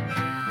die.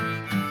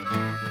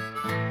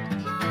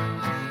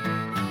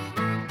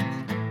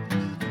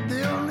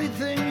 The only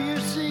thing you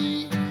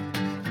see,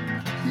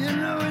 you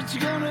know it's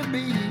gonna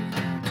be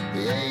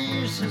the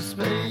Ace of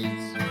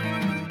Spades.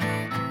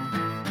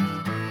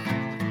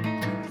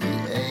 The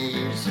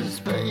Ace of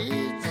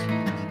Spades.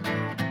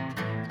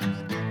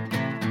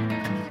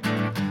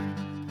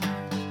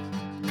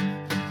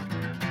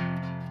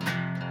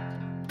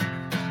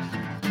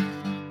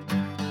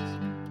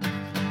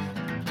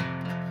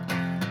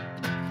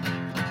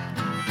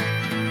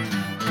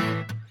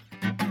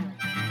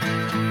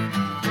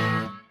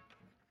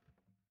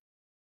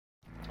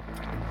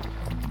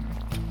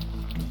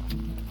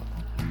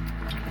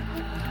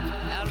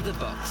 Out of the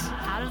box.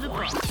 Out of the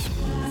box.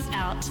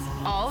 Out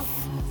of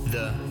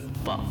The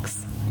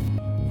box.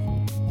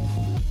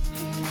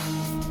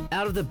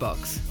 Out of the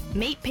Box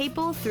Meet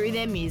people through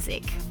their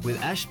music.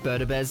 with Ash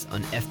Berdabez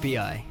on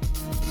FBI.